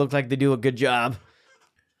make it so it looks like they do a good job.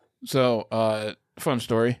 So, fun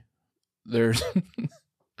story. There's...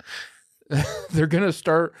 They're going to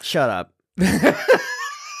start... Shut up.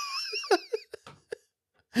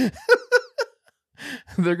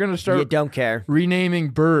 They're going to start... You don't care. renaming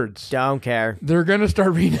birds. Don't care. They're going to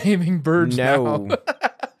start renaming birds No. now.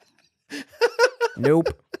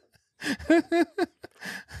 Nope.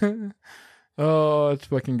 Oh, it's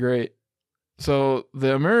fucking great. So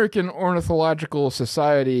the American Ornithological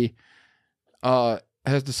Society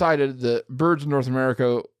has decided that birds in North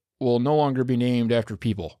America will no longer be named after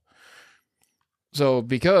people. So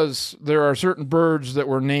because there are certain birds that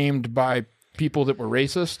were named by people that were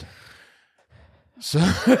racist. So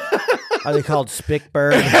Are they called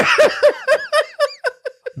spickbird?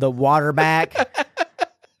 The waterback?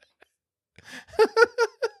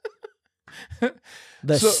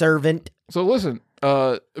 The servant? So listen,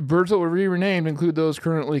 birds that will be renamed include those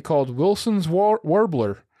currently called Wilson's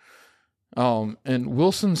warbler, and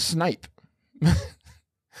Wilson's snipe.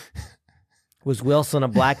 Was Wilson a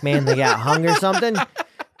black man that got hung or something?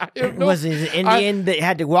 Was he an Indian that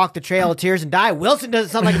had to walk the Trail of Tears and die? Wilson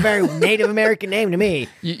doesn't sound like a very Native American name to me.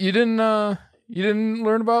 You didn't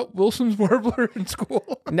learn about Wilson's warbler in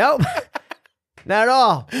school? Nope. Not at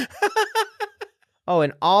all. Oh,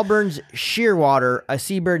 in Auburn's Shearwater, a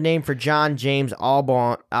seabird named for John James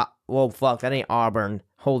Audubon. Whoa, fuck, that ain't Auburn.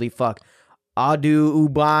 Holy fuck.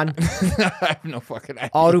 Audubon. I have no fucking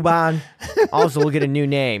idea. Audubon also will get a new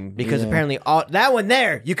name because apparently that one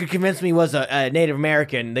there, you could convince me was a Native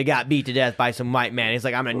American that got beat to death by some white man. He's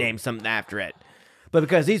like, I'm going to name something after it. But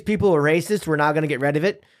because these people are racist, we're not going to get rid of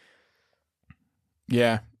it.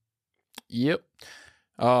 Yeah. Yep.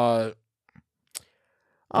 Oh,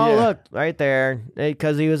 look, right there.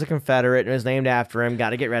 Because he was a Confederate and it was named after him. Got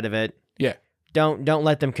to get rid of it. Yeah. Don't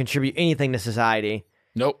let them contribute anything to society.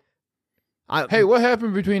 Nope. Hey, what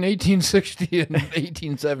happened between 1860 and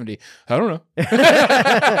 1870? I don't know.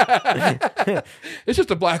 It's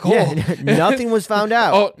just a black hole. Yeah, nothing was found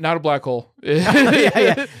out. Oh, not a black hole.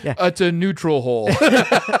 yeah. It's a neutral hole.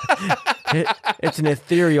 It's an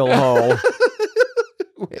ethereal hole.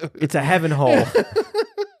 It's a heaven hole.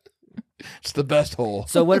 It's the best hole.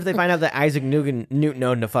 So what if they find out that Isaac Newton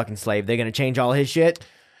owned a fucking slave? They're going to change all his shit?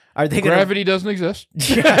 Are they Gravity doesn't exist.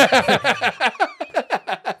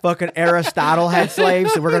 Fucking Aristotle had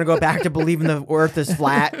slaves, so we're going to go back to believing the earth is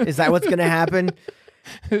flat? Is that what's going to happen?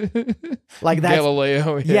 Like that?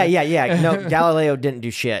 Galileo. Yeah. No, Galileo didn't do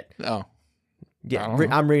shit. Oh. Yeah,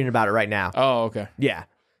 I'm reading about it right now. Oh, okay. Yeah.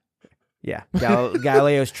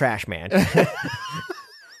 Galileo's trash man.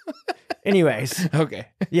 Anyways. Okay.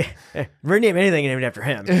 Yeah. Rename anything named after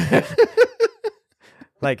him.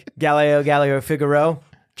 Like Galileo Figaro.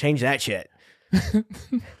 Change that shit.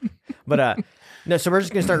 But, no, so we're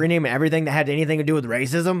just going to start renaming everything that had anything to do with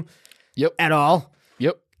racism. Yep. At all.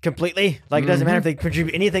 Yep. Completely. Like, it doesn't matter if they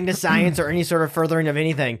contribute anything to science or any sort of furthering of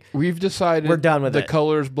anything. We've decided we're done with the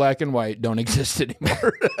colors black and white don't exist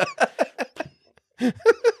anymore.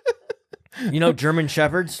 You know German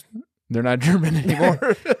Shepherds? They're not German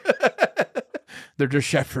anymore. They're just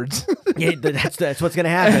shepherds. Yeah, that's what's going to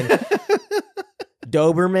happen.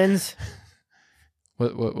 Dobermans.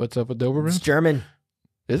 What's up with Dobermans? It's German.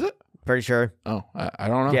 Is it? Pretty sure. Oh, I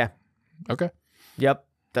don't know. Yeah. Okay. Yep.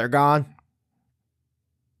 They're gone.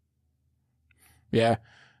 Yeah.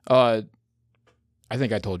 I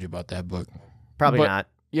think I told you about that book. Probably not.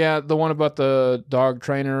 Yeah, the one about the dog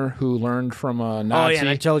trainer who learned from a Nazi. Oh, yeah, and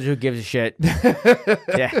I told you who gives a shit.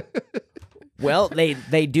 Yeah. Well,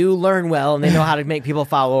 they do learn well, and they know how to make people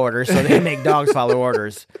follow orders, so they make dogs follow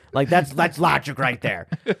orders. Like, that's logic right there.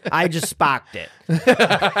 I just spocked it.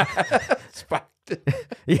 Spocked it.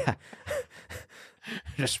 Yeah.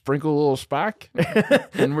 Just sprinkle a little Spock,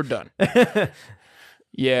 and we're done.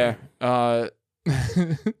 Yeah. I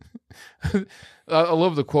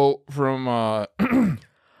love the quote from...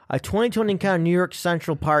 A 2020 encounter in New York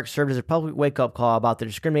Central Park served as a public wake-up call about the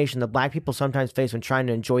discrimination that black people sometimes face when trying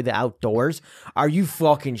to enjoy the outdoors. Are you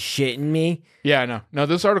fucking shitting me? Yeah, no. No,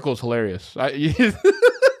 this article is hilarious. I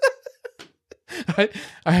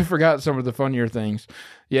forgot some of the funnier things.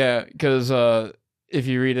 Yeah, because if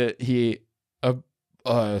you read it,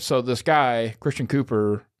 so this guy, Christian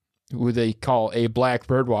Cooper, who they call a black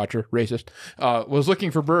bird watcher, racist, was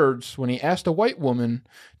looking for birds when he asked a white woman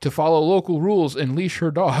to follow local rules and leash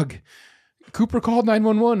her dog. Cooper called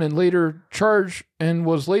 911 and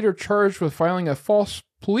was later charged with filing a false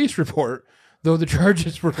police report, though the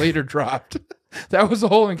charges were later dropped. That was the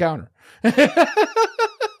whole encounter.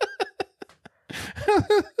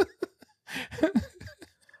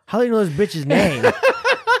 How do you know this bitch's name?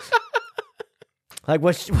 Like,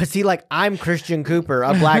 was he like, I'm Christian Cooper,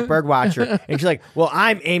 a black bird watcher? And she's like, well,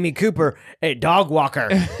 I'm Amy Cooper, a dog walker.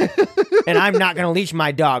 And I'm not going to leash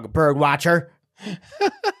my dog, bird watcher.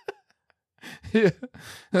 Yeah.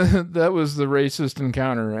 That was the racist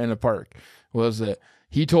encounter in a park, was that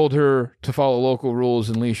he told her to follow local rules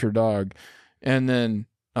and leash her dog. And then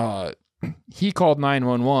he called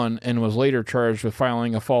 911 and was later charged with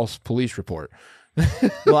filing a false police report.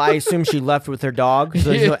 Well, I assume she left with her dog, so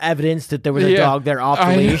there's no evidence that there was a dog there off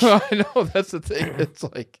the leash. I know, that's the thing. It's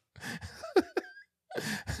like,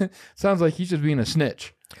 sounds like he's just being a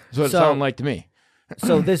snitch. That's what it sounded like to me.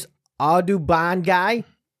 So this Audubon guy,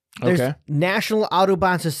 there's National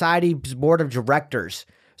Audubon Society's board of directors.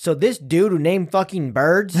 So this dude who named fucking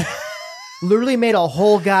birds literally made a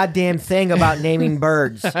whole goddamn thing about naming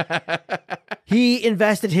birds. He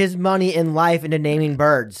invested his money and life into naming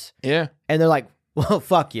birds. Yeah. And they're like, well,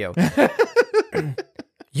 fuck you.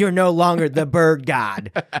 You're no longer the bird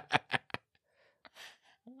god.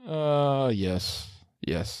 Yes.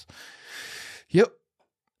 Yes. Yep.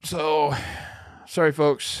 So, sorry,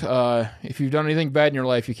 folks. If you've done anything bad in your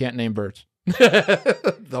life, you can't name birds.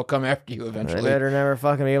 They'll come after you eventually. I better never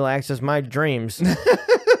fucking be able to access my dreams.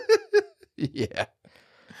 Yeah.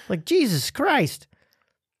 Like, Jesus Christ.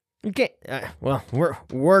 You can't, well,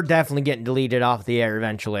 we're definitely getting deleted off the air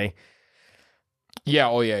eventually. Yeah.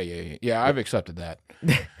 Oh, yeah. Yeah, I've accepted that.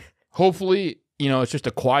 Hopefully, it's just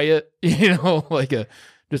a quiet, like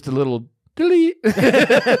just a little delete.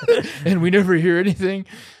 And we never hear anything.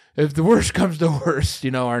 If the worst comes to worst,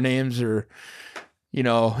 our names are,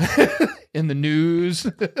 in the news.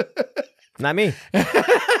 Not me.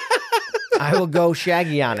 I will go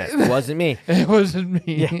Shaggy on it. Wasn't me. It wasn't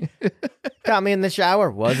me. Yeah. Caught me in the shower.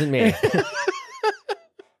 Wasn't me.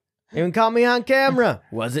 Even caught me on camera.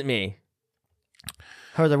 Wasn't me.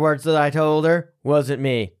 Heard the words that I told her. Wasn't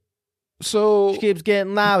me. So she keeps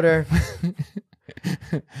getting louder.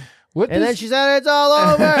 And then she said it's all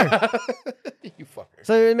over. You fucker.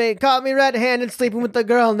 So he caught me red-handed sleeping with the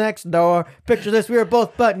girl next door. Picture this, we were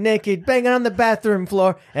both butt naked, banging on the bathroom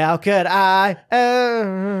floor. How could I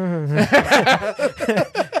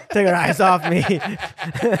take her eyes off me?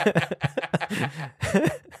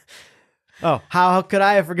 Oh, how could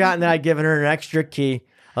I have forgotten that I'd given her an extra key?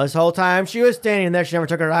 This whole time she was standing there, she never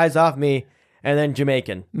took her eyes off me. And then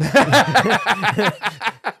Jamaican.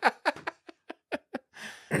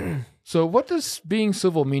 So what does being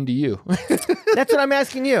civil mean to you? That's what I'm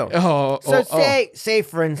asking you. Say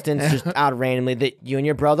for instance, just out randomly, that you and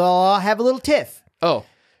your brother all have a little tiff. Oh.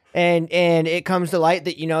 And it comes to light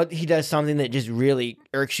that, he does something that just really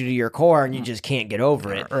irks you to your core and you just can't get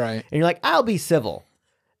over it. Right. And you're like, I'll be civil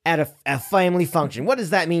at a family function. What does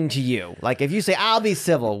that mean to you? Like, if you say, I'll be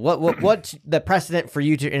civil, what's the precedent for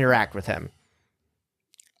you to interact with him?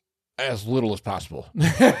 As little as possible.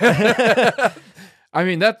 I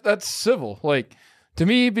mean, that's civil. Like, to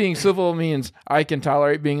me, being civil means I can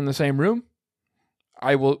tolerate being in the same room.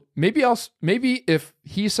 I will, maybe if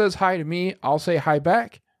he says hi to me, I'll say hi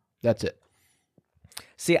back. That's it.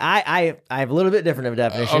 See, I have a little bit different of a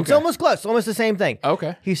definition. Okay. It's almost close, almost the same thing.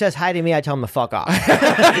 Okay. He says hi to me, I tell him to fuck off.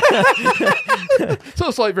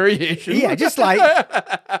 So slight variation. Yeah, just like.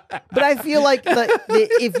 But I feel like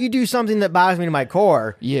if you do something that bothers me to my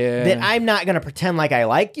core, that I'm not going to pretend like I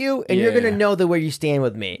like you, and you're going to know where you stand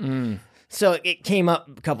with me. Mm. So it came up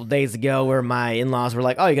a couple days ago where my in-laws were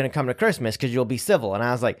like, oh, you're going to come to Christmas because you'll be civil. And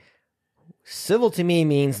I was like, civil to me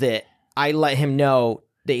means that I let him know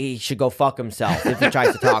that he should go fuck himself if he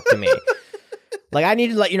tries to talk to me. Like, I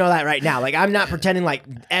need to let you know that right now. Like, I'm not pretending like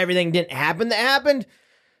everything didn't happen that happened.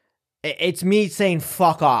 It's me saying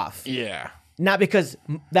fuck off. Yeah. Not because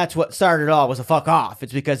that's what started it all was a fuck off.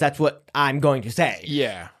 It's because that's what I'm going to say.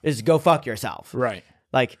 Yeah. Is go fuck yourself. Right.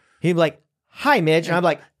 Like, he'd be like, hi, Midge. And I'm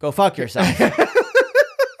like, go fuck yourself.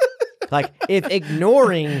 Like, if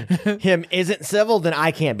ignoring him isn't civil, then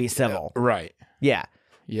I can't be civil. Right. Yeah.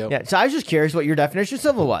 Yep. Yeah. So I was just curious what your definition of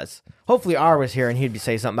civil was. Hopefully R was here and he'd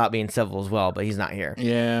say something about being civil as well, but he's not here.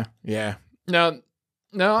 Yeah. Yeah. No,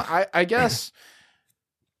 I guess.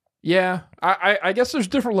 Yeah. I guess there's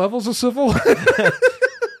different levels of civil.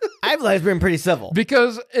 I've always been pretty civil.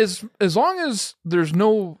 Because as long as there's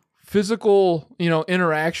no physical,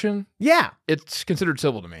 interaction, Yeah. it's considered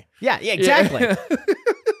civil to me. Yeah, exactly.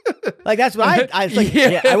 Like that's what I was like.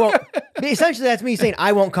 Yeah. I won't. Essentially, that's me saying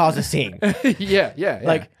I won't cause a scene. Yeah.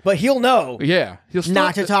 Like, but he'll know. Yeah, he'll still,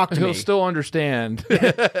 not to talk to he'll me. still understand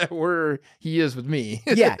where he is with me.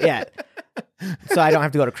 Yeah. So I don't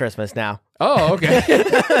have to go to Christmas now. Oh, okay.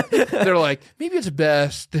 They're like, maybe it's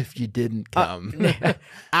best if you didn't come.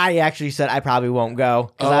 I actually said I probably won't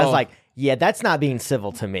go because I was Oh. like, yeah, that's not being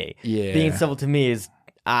civil to me. Yeah. Being civil to me is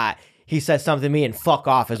he says something to me and fuck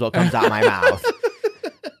off is what comes out my mouth.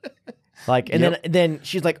 Like, and then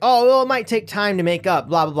she's like, oh, well, it might take time to make up,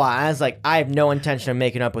 blah, blah, blah. And I was like, I have no intention of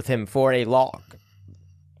making up with him for a long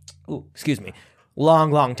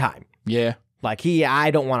time. Yeah. Like,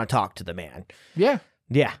 I don't want to talk to the man. Yeah.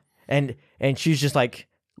 Yeah. And she's just like,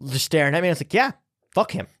 just staring at me. I was like, yeah,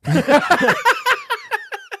 fuck him.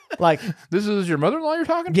 Like, This is your mother-in-law you're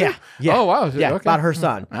talking to? yeah. Oh, wow. Yeah, Okay. about her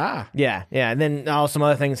son. Ah. Yeah. And then some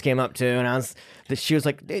other things came up too. And she was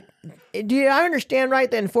like, do I understand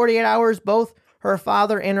right that in 48 hours, both her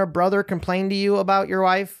father and her brother complained to you about your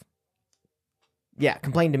wife? Yeah,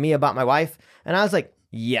 complained to me about my wife. And I was like,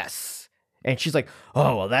 yes. And she's like,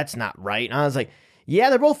 oh, well, that's not right. And I was like, yeah,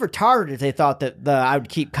 they're both retarded if they thought that I would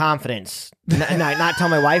keep confidence and not tell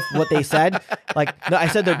my wife what they said. Like, no, I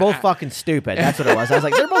said they're both fucking stupid. That's what it was. I was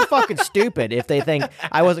like, they're both fucking stupid if they think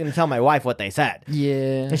I wasn't going to tell my wife what they said.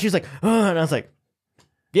 Yeah. And she's like, oh, and I was like,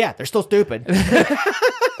 yeah, they're still stupid.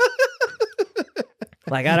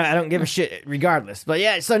 Like, I don't give a shit regardless. But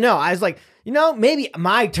yeah, so no, I was like, maybe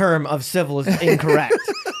my term of civil is incorrect.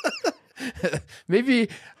 Maybe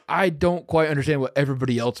I don't quite understand what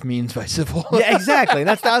everybody else means by civil. Yeah, exactly.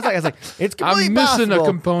 That's what I was like, it's completely I'm missing possible. a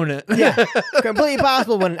component. Yeah, completely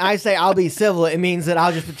possible. When I say I'll be civil, it means that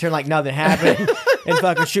I'll just pretend like nothing happened and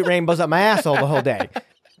fucking shoot rainbows up my asshole the whole day.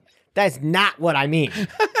 That's not what I mean.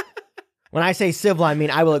 When I say civil, I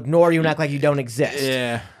mean I will ignore you and act like you don't exist.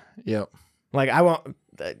 Yeah. Yep. Like I won't.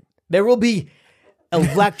 There will be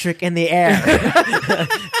electric in the air.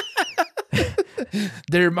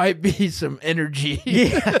 There might be some energy.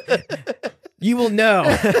 Yeah. You will know.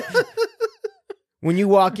 When you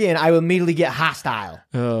walk in, I will immediately get hostile.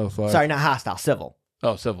 Oh, fuck. Sorry, not hostile, civil.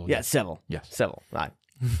 Oh, civil. Yeah, civil. Yes. Civil. Right.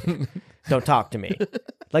 Don't talk to me.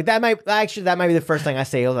 Like that might be the first thing I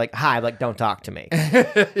say. Like, hi, like don't talk to me.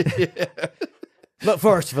 But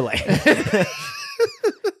forcefully.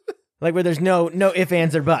 Like where there's no ifs,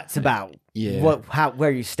 ands, or buts about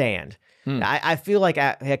where you stand. I feel like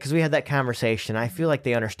because we had that conversation, I feel like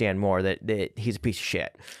they understand more that he's a piece of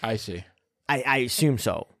shit. I see. I assume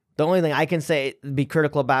so. The only thing I can be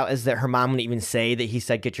critical about is that her mom wouldn't even say that he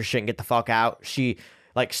said, get your shit and get the fuck out. She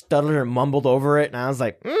like stuttered and mumbled over it. And I was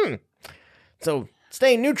like, So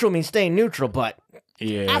staying neutral means staying neutral, but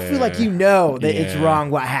Yeah. I feel like that it's wrong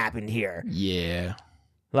what happened here. Yeah.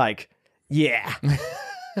 Like, yeah.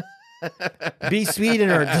 Be Sweden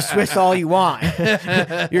or the Swiss all you want.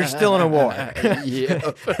 You're still in a war.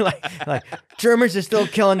 Yeah. like Germans are still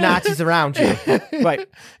killing Nazis around you. Wait,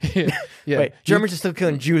 Yeah. wait. Germans are still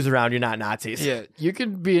killing Jews around you, not Nazis. Yeah. You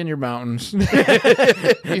can be in your mountains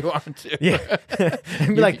if you want to. Yeah.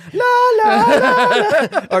 And be like, la, la, la,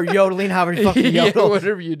 la. Or yodeling, however you fucking Yeah, yodel.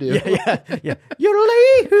 whatever you do. Yeah.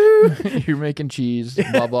 Yodeling. You're making cheese,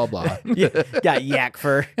 blah, blah, blah. Yeah. Got yak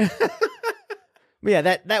fur. But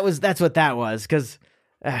yeah, that's what that was. Because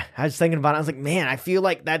I was thinking about it. I was like, man, I feel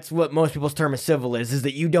like that's what most people's term of civil is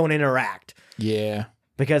that you don't interact. Yeah.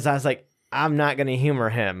 Because I was like, I'm not going to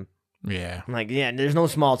humor him. Yeah. I'm like, yeah, there's no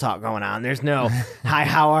small talk going on. There's no, hi,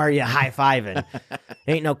 how are you, high-fiving.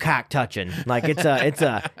 Ain't no cock touching. Like, it's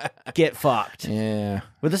a get fucked. Yeah.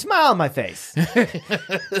 With a smile on my face.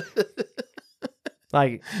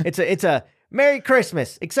 Like, it's a Merry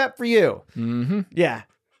Christmas, except for you. Mm-hmm. Yeah.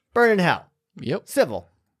 Burn in hell. Yep. Civil.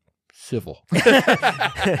 Civil.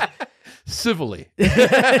 Civilly.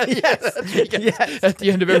 Yes. Yes. At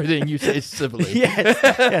the end of everything, you say civilly.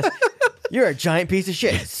 Yes. You're a giant piece of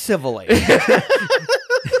shit. Civilly.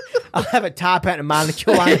 I'll have a top hat and a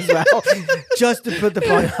monocle on as well, just to put the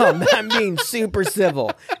point on that I'm being super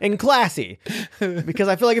civil and classy. Because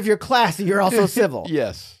I feel like if you're classy, you're also civil.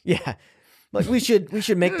 Yes. Yeah. Like we should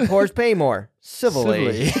make the poor pay more.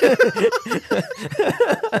 Civilly.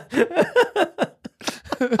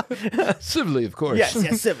 Civilly, of course.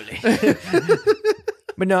 Yes, civilly.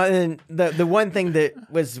 But no, and the one thing that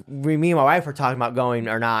was me and my wife were talking about going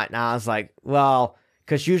or not, and I was like, well,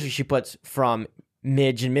 because usually she puts from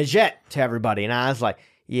Midge and Midgette to everybody, and I was like,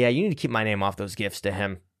 yeah, you need to keep my name off those gifts to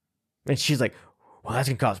him. And she's like, well, that's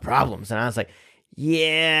gonna cause problems, and I was like,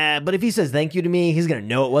 yeah, but if he says thank you to me, he's gonna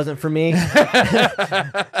know it wasn't for me.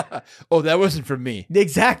 Oh, that wasn't from me.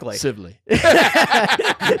 Exactly. Sibley.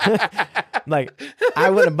 Like, I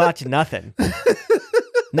wouldn't have bought you nothing.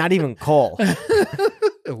 Not even coal.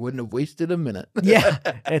 I wouldn't have wasted a minute. Yeah.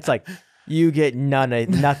 It's like, you get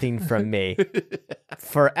nothing from me.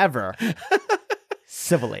 Forever.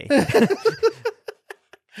 Civilly. But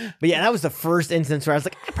yeah, that was the first instance where I was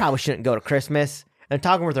like, I probably shouldn't go to Christmas. And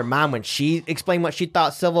talking with her mom when she explained what she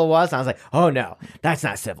thought civil was, I was like, oh no, that's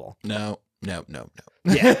not civil. No. Yeah.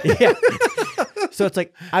 Yeah. So it's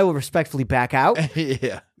like, I will respectfully back out.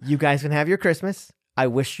 Yeah. You guys can have your Christmas. I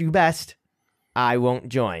wish you best. I won't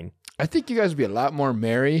join. I think you guys would be a lot more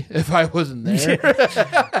merry if I wasn't there.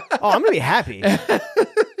 Oh, I'm going to be happy.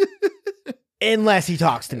 Unless he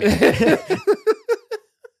talks to me.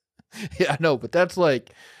 Yeah, I know, but that's like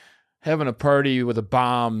having a party with a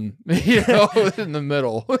bomb, in the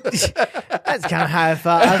middle. That's kind of how I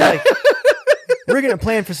felt. I was like, we're going to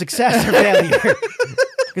plan for success or failure.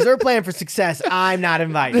 Because we're planning for success. I'm not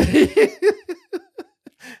invited.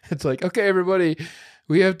 It's like, okay, everybody,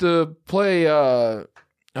 we have to play,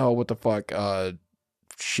 what the fuck?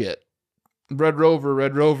 Shit. Red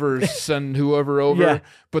Rover, send whoever over, Yeah.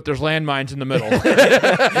 but there's landmines in the middle.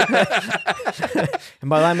 And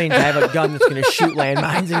by that means I have a gun that's going to shoot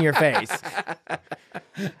landmines in your face.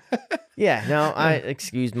 Yeah, no, I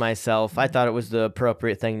excused myself. I thought it was the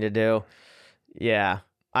appropriate thing to do. Yeah.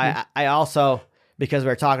 I also, because we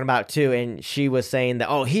were talking about it too, and she was saying that,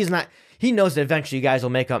 oh, he knows that eventually you guys will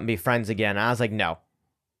make up and be friends again. And I was like, no.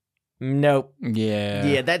 Nope. Yeah.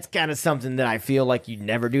 Yeah, that's kind of something that I feel like you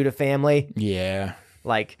never do to family. Yeah.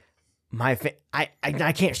 Like, I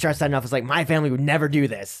can't stress that enough. It's like, my family would never do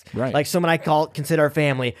this. Right. Like, someone I consider a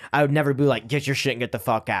family, I would never be like, get your shit and get the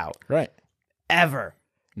fuck out. Right. Ever.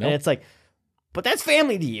 Nope. And it's like, but that's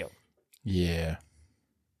family to you. Yeah.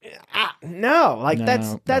 No. Like,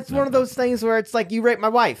 No, that's one of those things where it's like, you rape my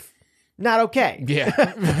wife. Not okay. Yeah.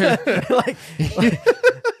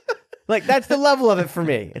 like, that's the level of it for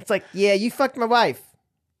me. It's like, yeah, you fucked my wife.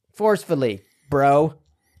 Forcefully, bro.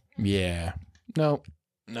 Yeah. No,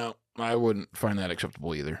 I wouldn't find that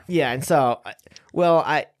acceptable either. Yeah, and so, well,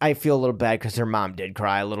 I feel a little bad because her mom did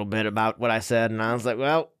cry a little bit about what I said, and I was like,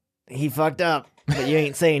 well, he fucked up, but you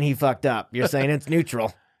ain't saying he fucked up. You're saying it's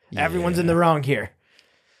neutral. Yeah. Everyone's in the wrong here.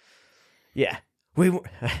 Yeah.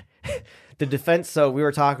 The defense, so we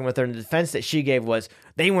were talking with her, and the defense that she gave was,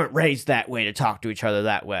 they weren't raised that way to talk to each other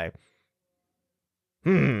that way.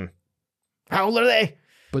 How old are they?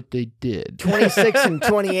 But they did. 26 and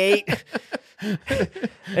 28.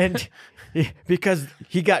 And because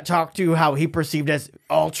he got talked to how he perceived as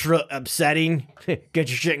ultra upsetting, get your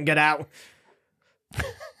shit and get out.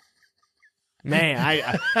 Man,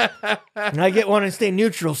 I get one to stay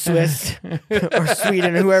neutral, Swiss or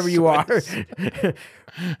Sweden, whoever you are.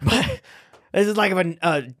 But this is like if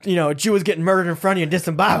a Jew was getting murdered in front of you and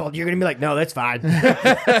disemboweled. You're gonna be like, no, that's fine.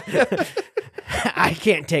 I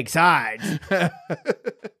can't take sides.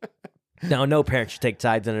 No parent should take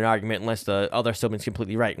sides in an argument unless the other sibling's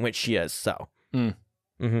completely right, which she is. So,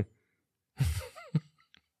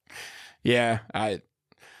 Yeah,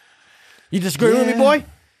 you disagree with me, boy?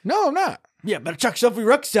 No, I'm not. Yeah, better chuck yourself or you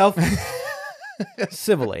wreck yourself.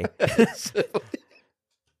 Civilly.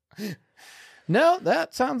 No,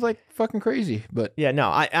 that sounds like fucking crazy, but Yeah, no,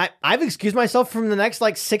 I've excused myself from the next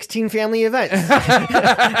 16 family events.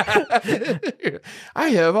 I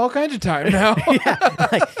have all kinds of time now.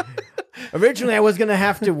 Yeah, originally I was gonna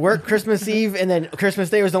have to work Christmas Eve, and then Christmas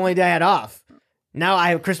Day was the only day I had off. Now I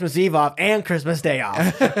have Christmas Eve off and Christmas Day off.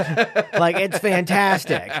 It's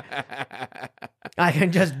fantastic. I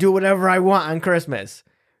can just do whatever I want on Christmas.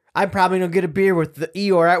 I'm probably gonna get a beer with the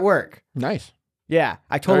Eeyore at work. Nice. Yeah,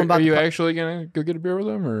 I told him about. Are you actually gonna go get a beer with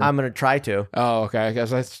him? Or? I'm gonna try to. Oh, okay. I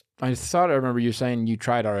guess I thought I remember you saying you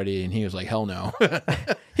tried already, and he was like, "Hell no."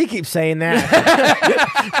 He keeps saying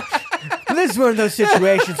that. This is one of those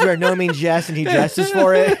situations where no means yes, and he dresses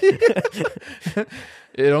for it.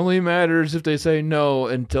 It only matters if they say no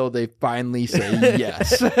until they finally say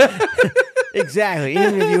yes. Exactly.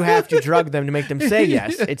 Even if you have to drug them to make them say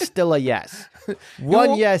yes, it's still a yes.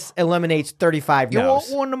 One yes eliminates 35 You no's.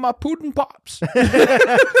 want one of my pudding pops? But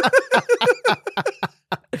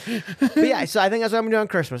yeah, so I think that's what I'm going to do on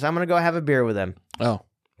Christmas. I'm going to go have a beer with him. Oh.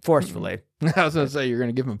 Forcefully. I was going to say, you're going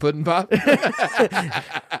to give him a pudding pop?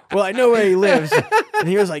 Well, I know where he lives. And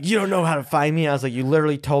he was like, you don't know how to find me? I was like, you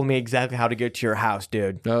literally told me exactly how to get to your house,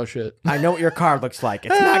 dude. Oh, shit. I know what your car looks like.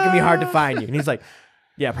 It's not going to be hard to find you. And he's like,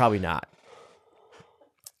 yeah, probably not.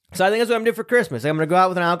 So I think that's what I'm going to do for Christmas. I'm going to go out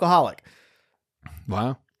with an alcoholic.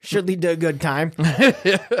 Wow. Should lead to a good time.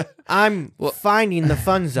 I'm finding the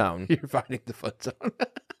fun zone. You're finding the fun zone.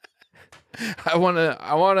 I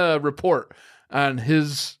wanna report on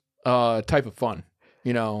his type of fun.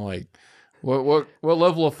 You know, like what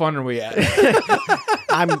level of fun are we at?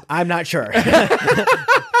 I'm not sure.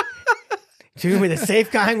 Should we be the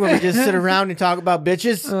safe kind where we just sit around and talk about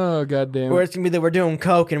bitches? Oh goddamn! Or it's gonna be that we're doing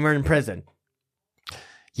coke and we're in prison.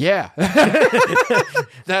 Yeah,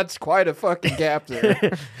 that's quite a fucking gap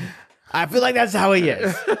there. I feel like that's how he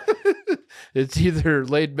is. It's either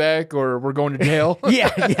laid back or we're going to jail.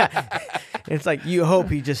 Yeah. It's like you hope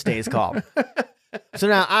he just stays calm. So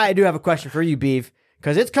now I do have a question for you, Beef,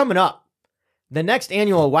 because it's coming up. The next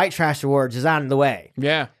annual White Trash Awards is on the way.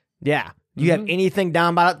 Yeah. Yeah. Do you have anything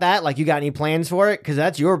down about that? Like, you got any plans for it? Because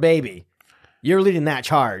that's your baby. You're leading that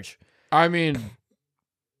charge. I mean,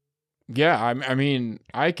 yeah. I mean,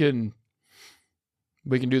 we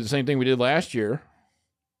can do the same thing we did last year,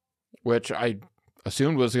 which I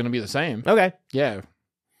assumed was going to be the same. Okay. Yeah.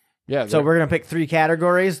 Yeah. So we're going to pick 3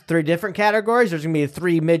 categories, 3 different categories. There's going to be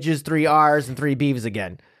 3 midges, 3 R's, and 3 beeves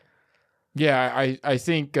again. Yeah. I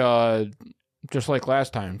think just like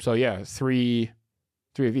last time. So yeah, 3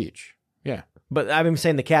 of each. Yeah. But I've been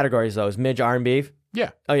saying the categories, though, is midge, R, and beef.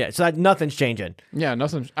 Yeah. Oh, yeah. So nothing's changing. Yeah.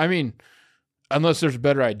 Nothing. I mean, unless there's a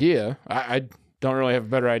better idea. I don't really have a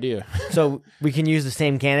better idea. So we can use the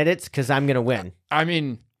same candidates because I'm going to win. I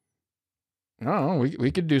mean, I don't know.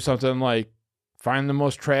 We could do something like find the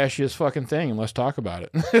most trashiest fucking thing and let's talk about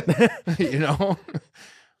it.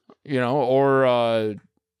 Or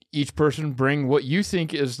each person bring what you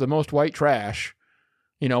think is the most white trash.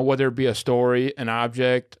 You know, whether it be a story, an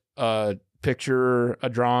object, a picture, a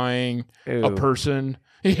drawing, Ew. a person.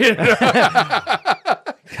 Can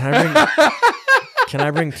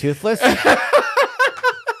I bring Toothless?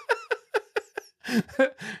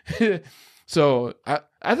 So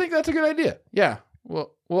I think that's a good idea. Yeah.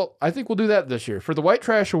 Well, I think we'll do that this year for the White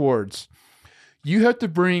Trash Awards. You have to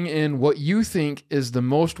bring in what you think is the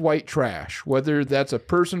most white trash, whether that's a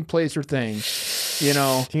person, place, or thing. You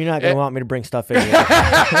know, You're not going to want me to bring stuff in here.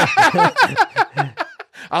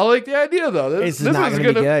 I like the idea though. This is not going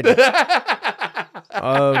to be good.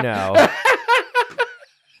 Oh no.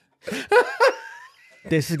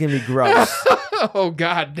 This is going to be gross. Oh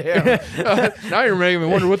god damn! Now you're making me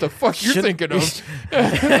wonder what the fuck you're thinking of.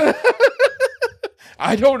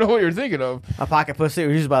 I don't know what you're thinking of. A pocket pussy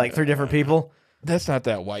used by like 3 different people. That's not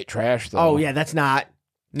that white trash though. Oh yeah, that's not.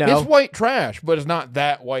 No, It's white trash, but it's not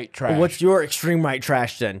that white trash. What's your extreme white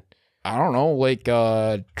trash then? I don't know, like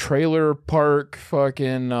trailer park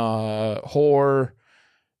fucking whore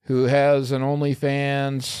who has an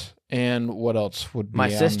OnlyFans, and what else would be My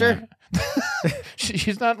on sister? that?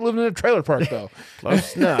 She's not living in a trailer park though.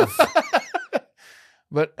 Close enough.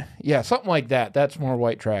 But yeah, something like that. That's more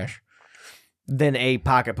white trash. Then a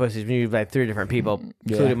pocket pussy used by 3 different people,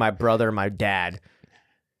 including my brother and my dad.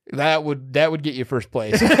 That would get you first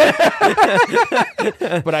place. But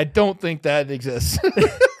I don't think that exists.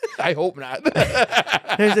 I hope not.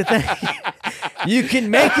 Here's the thing. You can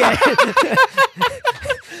make it.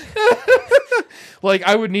 Like,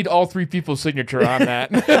 I would need all 3 people's signature on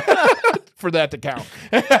that for that to count.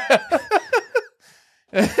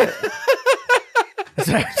 That's what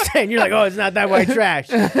I'm saying. You're like, oh, it's not that white trash.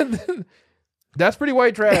 That's pretty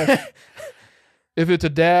white trash. If it's a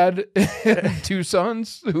dad and 2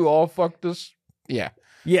 sons who all fucked us, yeah.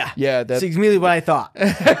 Yeah. Yeah, That's immediately what I thought.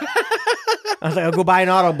 I was like, I'll go buy an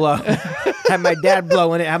auto blow. Have my dad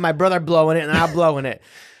blow in it, have my brother blow in it, and I'll blow in it.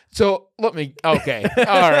 So okay.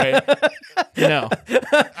 All right. No.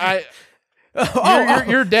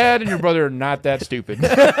 Your dad and your brother are not that stupid.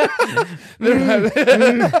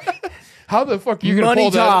 How the fuck are you going to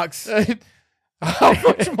pull talks. that? How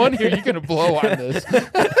much money are you going to blow on this?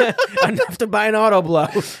 Enough to buy an auto blow.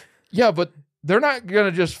 Yeah, but they're not going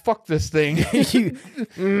to just fuck this thing. you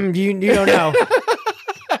don't know.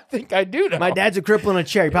 I think I do know. My dad's a cripple in a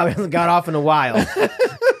chair. He probably hasn't got off in a while.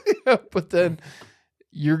 But then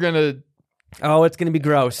you're going to... Oh, it's gonna be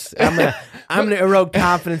gross. I'm gonna erode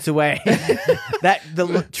confidence away.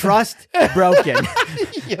 The trust broken.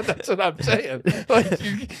 Yeah, that's what I'm saying. Like,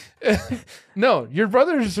 no, your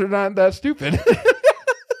brothers are not that stupid.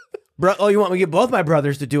 You want me to get both my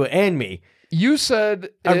brothers to do it and me? You said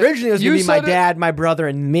originally it was gonna be my dad, my brother,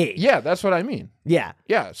 and me. Yeah, that's what I mean. Yeah.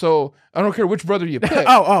 Yeah. So I don't care which brother you pick.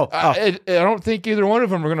 I don't think either one of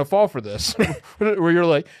them are gonna fall for this. Where you're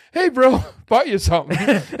like, hey, bro, buy you something.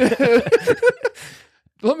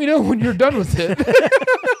 Let me know when you're done with it.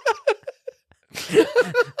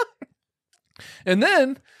 And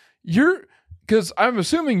then because I'm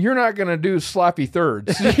assuming you're not going to do sloppy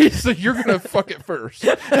thirds. So you're going to fuck it first.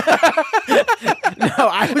 No,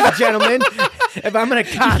 I was a gentleman. if I'm gonna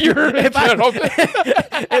You're a gentleman.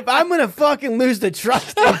 if I'm gonna fucking lose the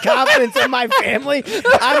trust and confidence in my family,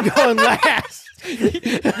 I'm going last.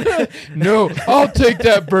 No, I'll take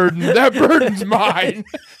that burden. That burden's mine.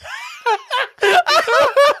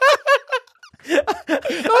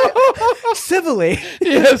 Civilly.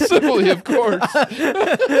 Yeah, civilly, of course.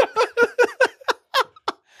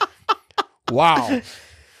 Wow.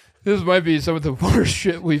 This might be some of the worst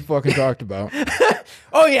shit we fucking talked about.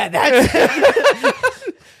 Oh yeah, that's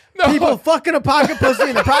No, people fucking a pocket pussy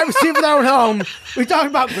in the privacy of their own home. We talk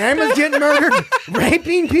about grandmas getting murdered,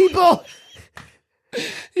 raping people,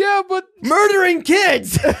 yeah, but murdering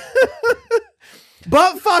kids,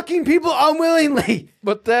 butt fucking people unwillingly,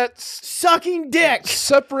 that's sucking dicks.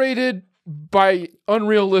 separated by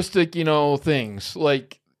unrealistic, things.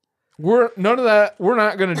 Like none of that. We're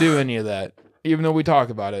not gonna do any of that, even though we talk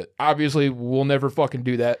about it. Obviously, we'll never fucking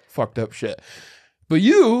do that fucked up shit. But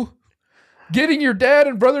you getting your dad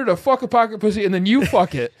and brother to fuck a pocket pussy and then you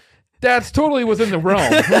fuck it, that's totally within the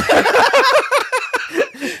realm.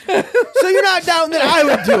 So you're not down that I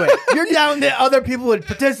would do it. You're down that other people would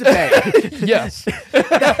participate. Yes.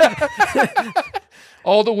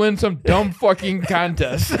 All to win some dumb fucking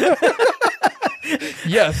contest.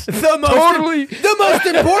 Yes. The most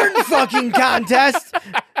important fucking contest.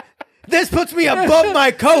 This puts me above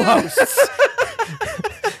my co-hosts.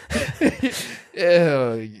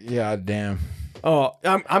 Oh, yeah, damn. Oh,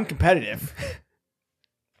 I'm competitive.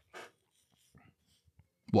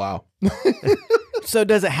 Wow. So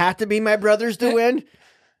does it have to be my brothers to win?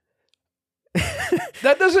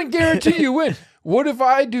 That doesn't guarantee you win. What if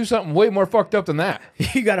I do something way more fucked up than that?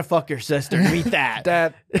 You gotta fuck your sister. Beat that.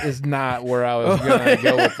 That is not where I was going to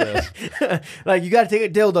go with this. Like, you gotta take a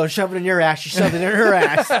dildo, shove it in your ass, you shove it in her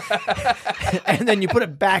ass, and then you put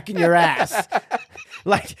it back in your ass.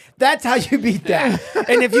 Like, that's how you beat that.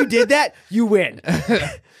 And if you did that, you win.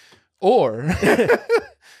 Or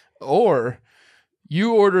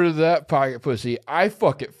you order that pocket pussy, I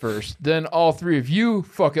fuck it first, then all three of you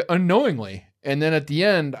fuck it unknowingly. And then at the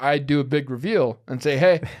end, I do a big reveal and say,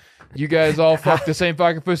 hey, you guys all fuck the same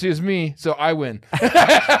pocket pussy as me, so I win.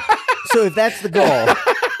 So if that's the goal,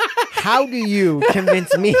 how do you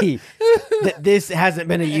convince me that this hasn't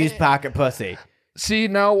been a used pocket pussy? See,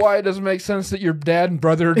 now why it doesn't make sense that your dad and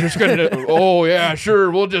brother are just going to, oh, yeah,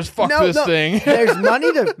 sure, we'll just fuck this thing. There's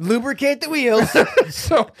money to lubricate the wheels.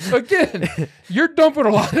 So, again, you're dumping a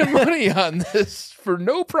lot of money on this for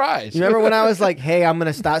no prize. You remember when I was like, hey, I'm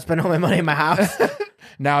going to stop spending all my money in my house?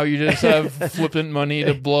 Now you just have flippant money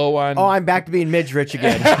to blow on. Oh, I'm back to being midge-rich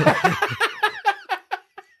again.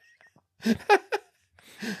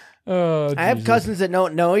 Oh, I have Jesus. cousins that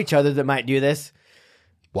don't know each other that might do this.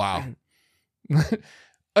 Wow.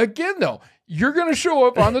 Again, though, you're going to show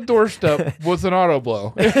up on the doorstep with an auto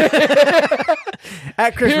blow.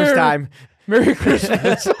 At Christmas Here. time. Merry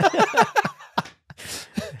Christmas.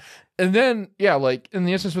 And then, yeah, like in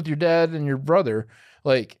the instance with your dad and your brother,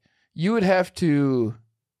 like you would have to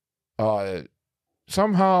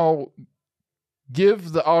somehow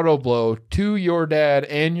give the auto blow to your dad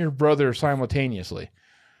and your brother simultaneously.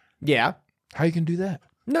 Yeah. How you can do that?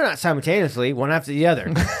 No, not simultaneously, one after the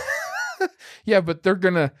other. Yeah, but they're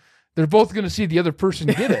both gonna see the other person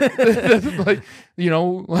get it. Like,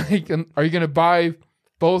 are you gonna buy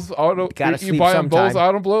both auto? Gotta you sleep buy them both sometime.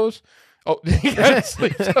 auto blows? Oh, you gotta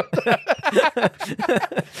sleep.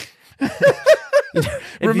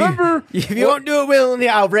 Remember, If you won't do it willingly,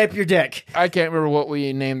 I'll rape your dick. I can't remember what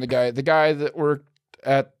we named the guy. The guy that worked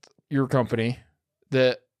at your company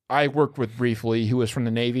that I worked with briefly, who was from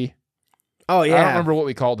the Navy. Oh, yeah. I don't remember what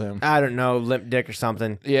we called him. I don't know, limp dick or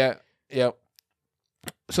something. Yeah, yep.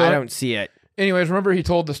 So I don't see it. anyways, remember he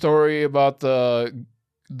told the story about the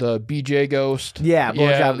BJ ghost? Yeah,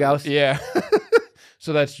 blowjob ghost. Yeah.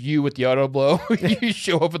 So that's you with the auto blow. You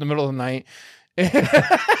show up in the middle of the night.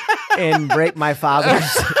 And rape my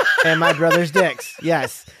father's and my brother's dicks.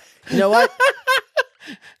 Yes. You know what?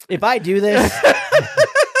 If I do this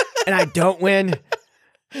and I don't win,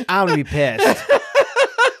 I'm going to be pissed.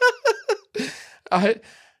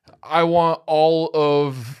 I want all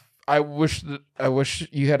of. I wish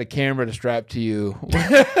you had a camera to strap to you,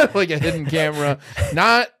 like a hidden camera,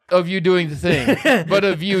 not of you doing the thing, but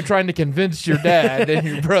of you trying to convince your dad and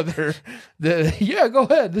your brother that yeah, go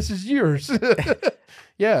ahead, this is yours.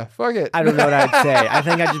 Yeah, fuck it. I don't know what I'd say. I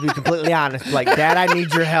think I'd just be completely honest. Like, Dad, I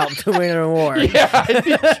need your help to win an award. Yeah, I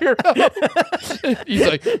need your help. He's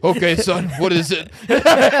like, okay, son, what is it?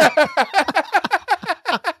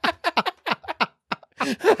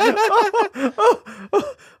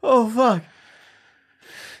 Oh, fuck.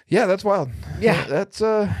 Yeah, that's wild. Yeah. That's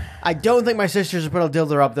I don't think my sisters will put a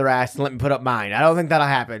dildo up their ass and let me put up mine. I don't think that'll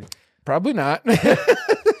happen. probably not.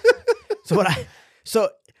 So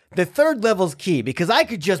the third level's key because I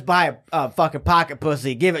could just buy a fucking pocket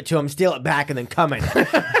pussy, give it to him, steal it back, and then come in.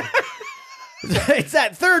 It's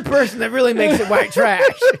that third person that really makes it white trash.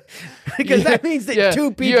 Because that means that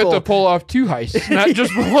two people... You have to pull off 2 heists, not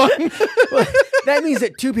just one. Well, that means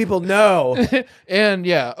that 2 people know. And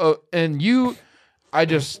and you... I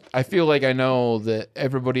feel like I know that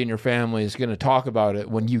everybody in your family is going to talk about it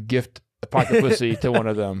when you gift a pocket pussy to one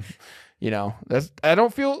of them. You know, I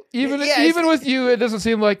don't feel even with you, it doesn't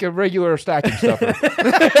seem like a regular stocking stuffer.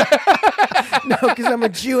 No, because I'm a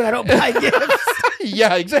Jew and I don't buy gifts.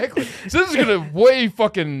 Yeah, exactly. So this is gonna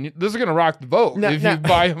rock the boat if you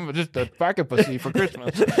buy him just a pocket pussy for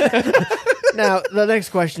Christmas. Now the next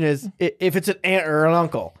question is if it's an aunt or an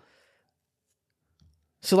uncle.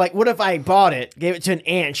 So like, what if I bought it, gave it to an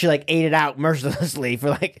aunt, she like ate it out mercilessly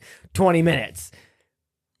for like 20 minutes?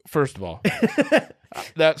 First of all,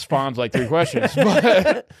 that spawns like 3 questions.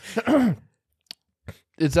 But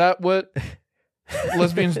is that what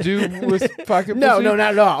lesbians do with pocket pussy? No, not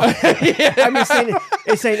at all. I'm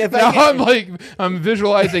just saying, if I'm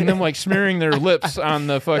visualizing them like smearing their lips on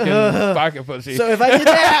the fucking pocket pussy. So if I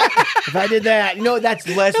did that, you know, that's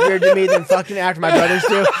less weird to me than fucking after my brothers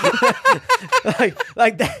do.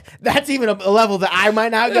 like that's even a level that I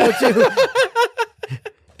might not go to.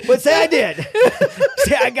 But say I did.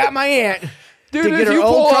 Say I got my aunt. Dude, to get if her you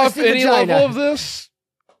old pull off crusty any vagina. level of this,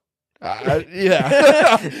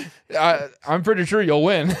 I'm pretty sure you'll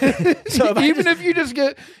win. So even if you just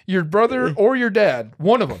get your brother or your dad,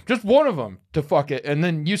 just one of them, to fuck it, and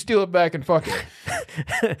then you steal it back and fuck it.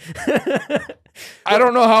 I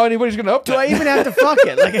don't know how anybody's gonna up that. Do I even have to fuck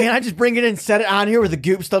it? Like, can I just bring it in, set it on here with the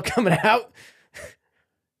goop still coming out?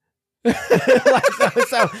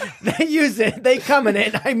 so they use it, they come in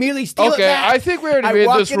it, and I immediately steal it back. I think we already made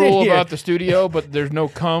this rule about the studio, but there's no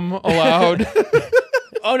cum allowed.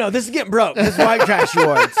 Oh no, this is getting broke. This is White Trash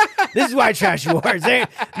Awards. There ain't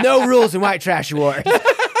no rules in White Trash Awards.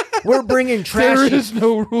 We're bringing trash. There is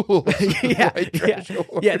no rule.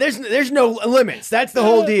 Yeah. There's no limits. That's the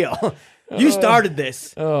whole deal. You started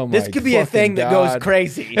this. Oh my This could be a thing that goes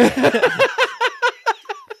crazy.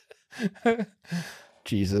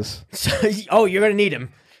 Jesus. Oh, you're gonna need him.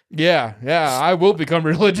 Yeah, I will become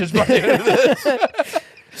religious by the end of this.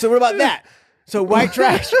 So what about that? So white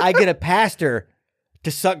trash, I get a pastor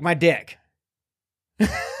to suck my dick.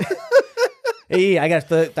 Hey, I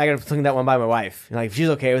gotta fling that one by my wife. Like, if she's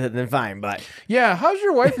okay with it, then fine. But yeah, how's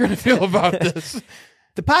your wife gonna feel about this?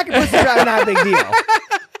 The pocket pussy is not a big deal.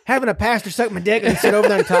 Having a pastor suck my dick and sit over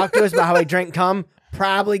there and talk to us about how I drank cum,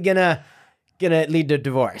 probably gonna lead to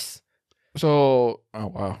divorce. So, oh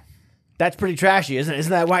wow, that's pretty trashy, isn't it?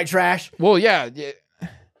 Isn't that white trash? Well, yeah.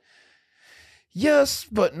 Yes,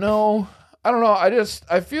 but no. I don't know.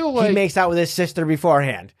 I feel like he makes out with his sister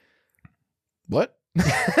beforehand. What?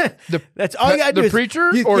 That's all you gotta do. The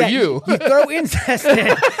preacher or you? You throw incest in,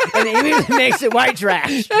 and it immediately makes it white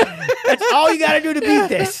trash. That's all you gotta do to beat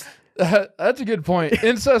this. That's a good point.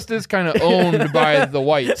 Incest is kind of owned by the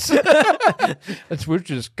whites, which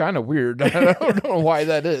is kind of weird. I don't know why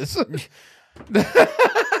that is.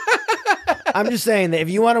 I'm just saying that if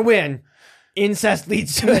you want to win, incest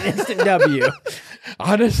leads to an instant W.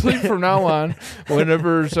 Honestly, from now on,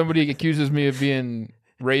 whenever somebody accuses me of being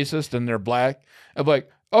racist and they're black, I'm like,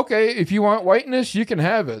 okay, if you want whiteness, you can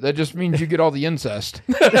have it. That just means you get all the incest.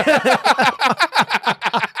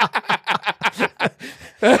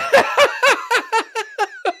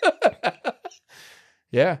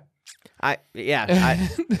 Yeah.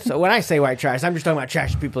 So when I say white trash, I'm just talking about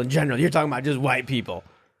trash people in general. You're talking about just white people.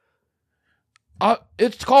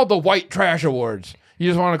 It's called the White Trash Awards. You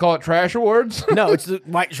just want to call it Trash Awards? No, it's the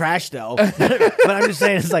white trash though. But I'm just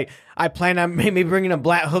saying, it's like, I plan on maybe bringing a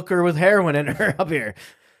black hooker with heroin in her up here.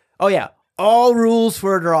 Oh yeah. All rules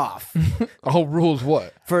further off. All rules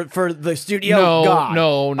what? For the studio?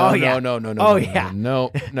 No. Oh, yeah. No. Oh, yeah. No.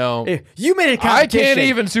 You made a competition. I can't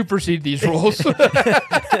even supersede these rules.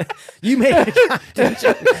 You made a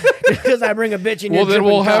competition because I bring a bitch in. Well, then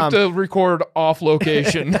we'll have to record off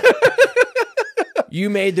location. You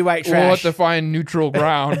made the white trash. We'll have to find neutral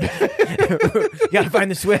ground. You gotta find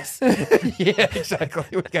the Swiss. Yeah, exactly.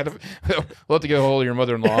 We'll have to get a hold of your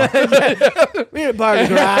mother-in-law. We need a bar in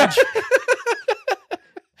the garage.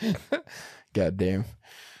 God damn.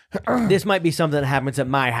 This might be something that happens at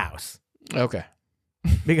my house. Okay.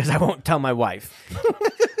 Because I won't tell my wife.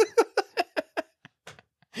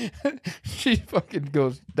 She fucking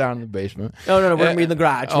goes down in the basement. No, we're gonna be in the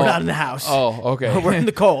garage. We're not in the house. Oh, okay. We're in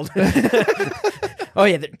the cold. Oh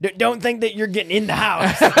yeah, don't think that you're getting in the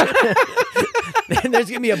house. There's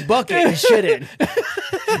gonna be a bucket of shit in.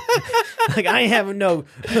 Like I ain't having no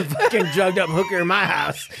fucking drugged up hooker in my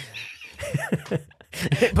house.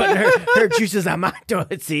 But her juices on my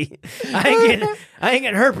toilet seat. I ain't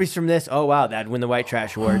getting herpes from this. Oh wow, that'd win the white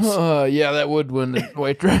trash awards. Yeah, that would win the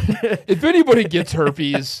white trash. If anybody gets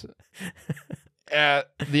herpes at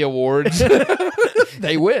the awards,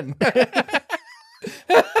 they win.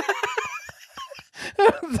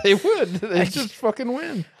 They would. They just fucking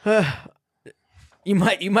win. You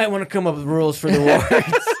might want to come up with rules for the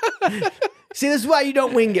awards. See, this is why you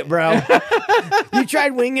don't wing it, bro. You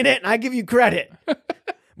tried winging it, and I give you credit.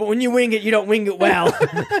 But when you wing it, you don't wing it well.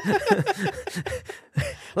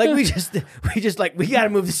 Like we got to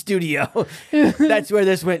move the studio. That's where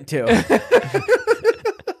this went to.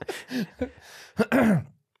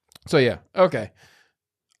 So yeah, okay.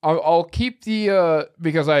 I'll keep the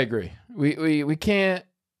because I agree. We can't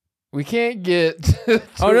get.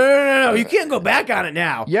 Oh no! You can't go back on it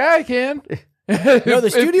now. Yeah, I can. No, the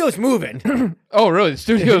studio's moving. Oh, really? The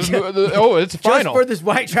studio's it's final. Just for this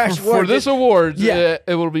white trash award. For this award, yeah.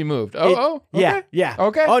 It will be moved. Okay. Yeah.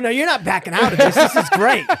 Okay. Oh, no, you're not backing out of this. This is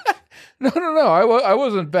great. No. I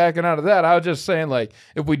wasn't backing out of that. I was just saying, like,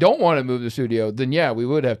 if we don't want to move the studio, then yeah, we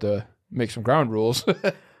would have to make some ground rules.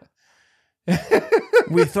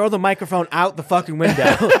 We throw the microphone out the fucking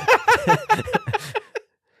window.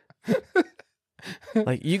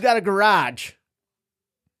 Like, you got a garage.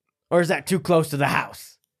 Or is that too close to the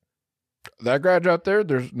house? That garage out there,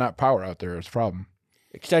 there's not power out there. It's a problem.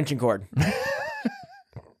 Extension cord.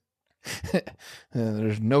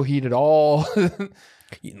 There's no heat at all.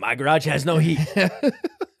 My garage has no heat.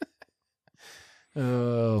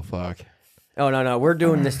 Oh, fuck. Oh, no. We're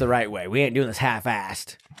doing this the right way. We ain't doing this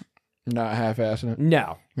half-assed. Not half-assing it?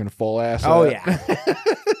 No. You're going to full-ass Oh, that?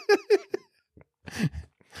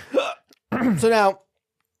 Yeah. So now,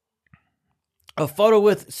 a photo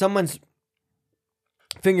with someone's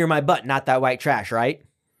finger in my butt, not that white trash, right?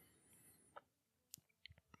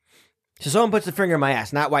 So someone puts a finger in my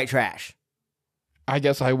ass, not white trash. I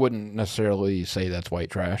guess I wouldn't necessarily say that's white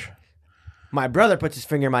trash. My brother puts his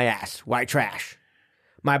finger in my ass, white trash.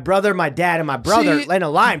 My brother, my dad, and my brother in a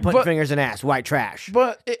line putting fingers in ass, white trash.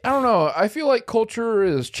 But I don't know. I feel like culture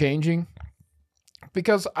is changing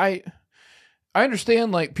because I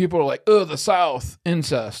understand, like, people are like, oh, the South,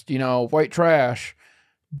 incest, white trash.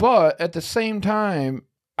 But at the same time,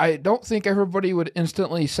 I don't think everybody would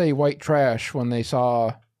instantly say white trash when they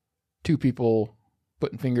saw two people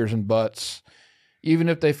putting fingers in butts. Even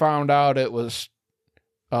if they found out it was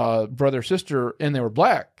brother, sister, and they were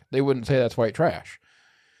black, they wouldn't say that's white trash.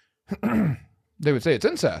 They would say it's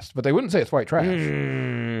incest, but they wouldn't say it's white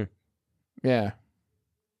trash. Yeah.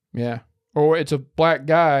 Or it's a black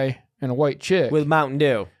guy and a white chick. With Mountain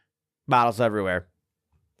Dew. Bottles everywhere.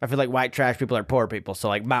 I feel like white trash people are poor people. So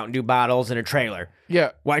like Mountain Dew bottles in a trailer.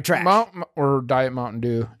 Yeah. White trash. Or Diet Mountain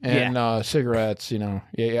Dew. And cigarettes,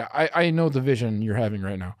 Yeah. I know the vision you're having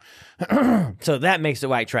right now. So that makes it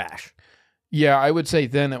white trash. Yeah, I would say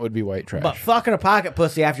then it would be white trash. But fucking a pocket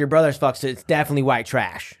pussy after your brother's fucks it, it's definitely white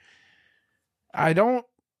trash.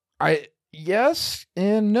 Yes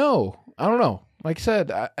and no. I don't know. Like I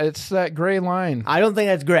said, it's that gray line. I don't think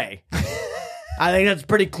that's gray. I think that's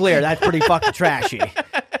pretty clear. That's pretty fucking trashy.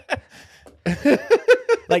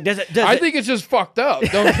 Like, I think it's just fucked up.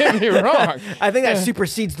 Don't get me wrong. I think that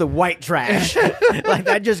supersedes the white trash. Like,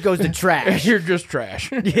 that just goes to trash. You're just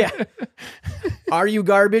trash. Yeah. Are you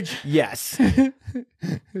garbage? Yes.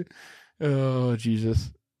 Oh, Jesus.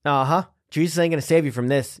 Uh-huh. Jesus ain't gonna save you from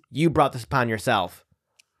this. You brought this upon yourself.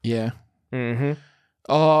 Yeah. Mm-hmm.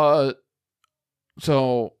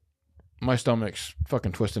 So my stomach's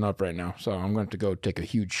fucking twisting up right now, so I'm going to go take a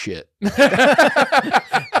huge shit. And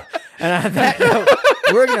on that note,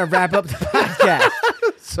 we're going to wrap up the podcast.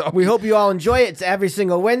 So we hope you all enjoy it. It's every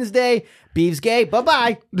single Wednesday. Beeves Gay.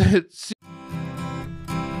 Bye-bye.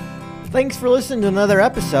 Thanks for listening to another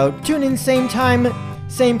episode. Tune in same time,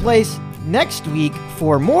 same place next week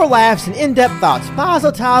for more laughs and in-depth thoughts.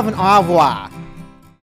 Mazel tov and au revoir.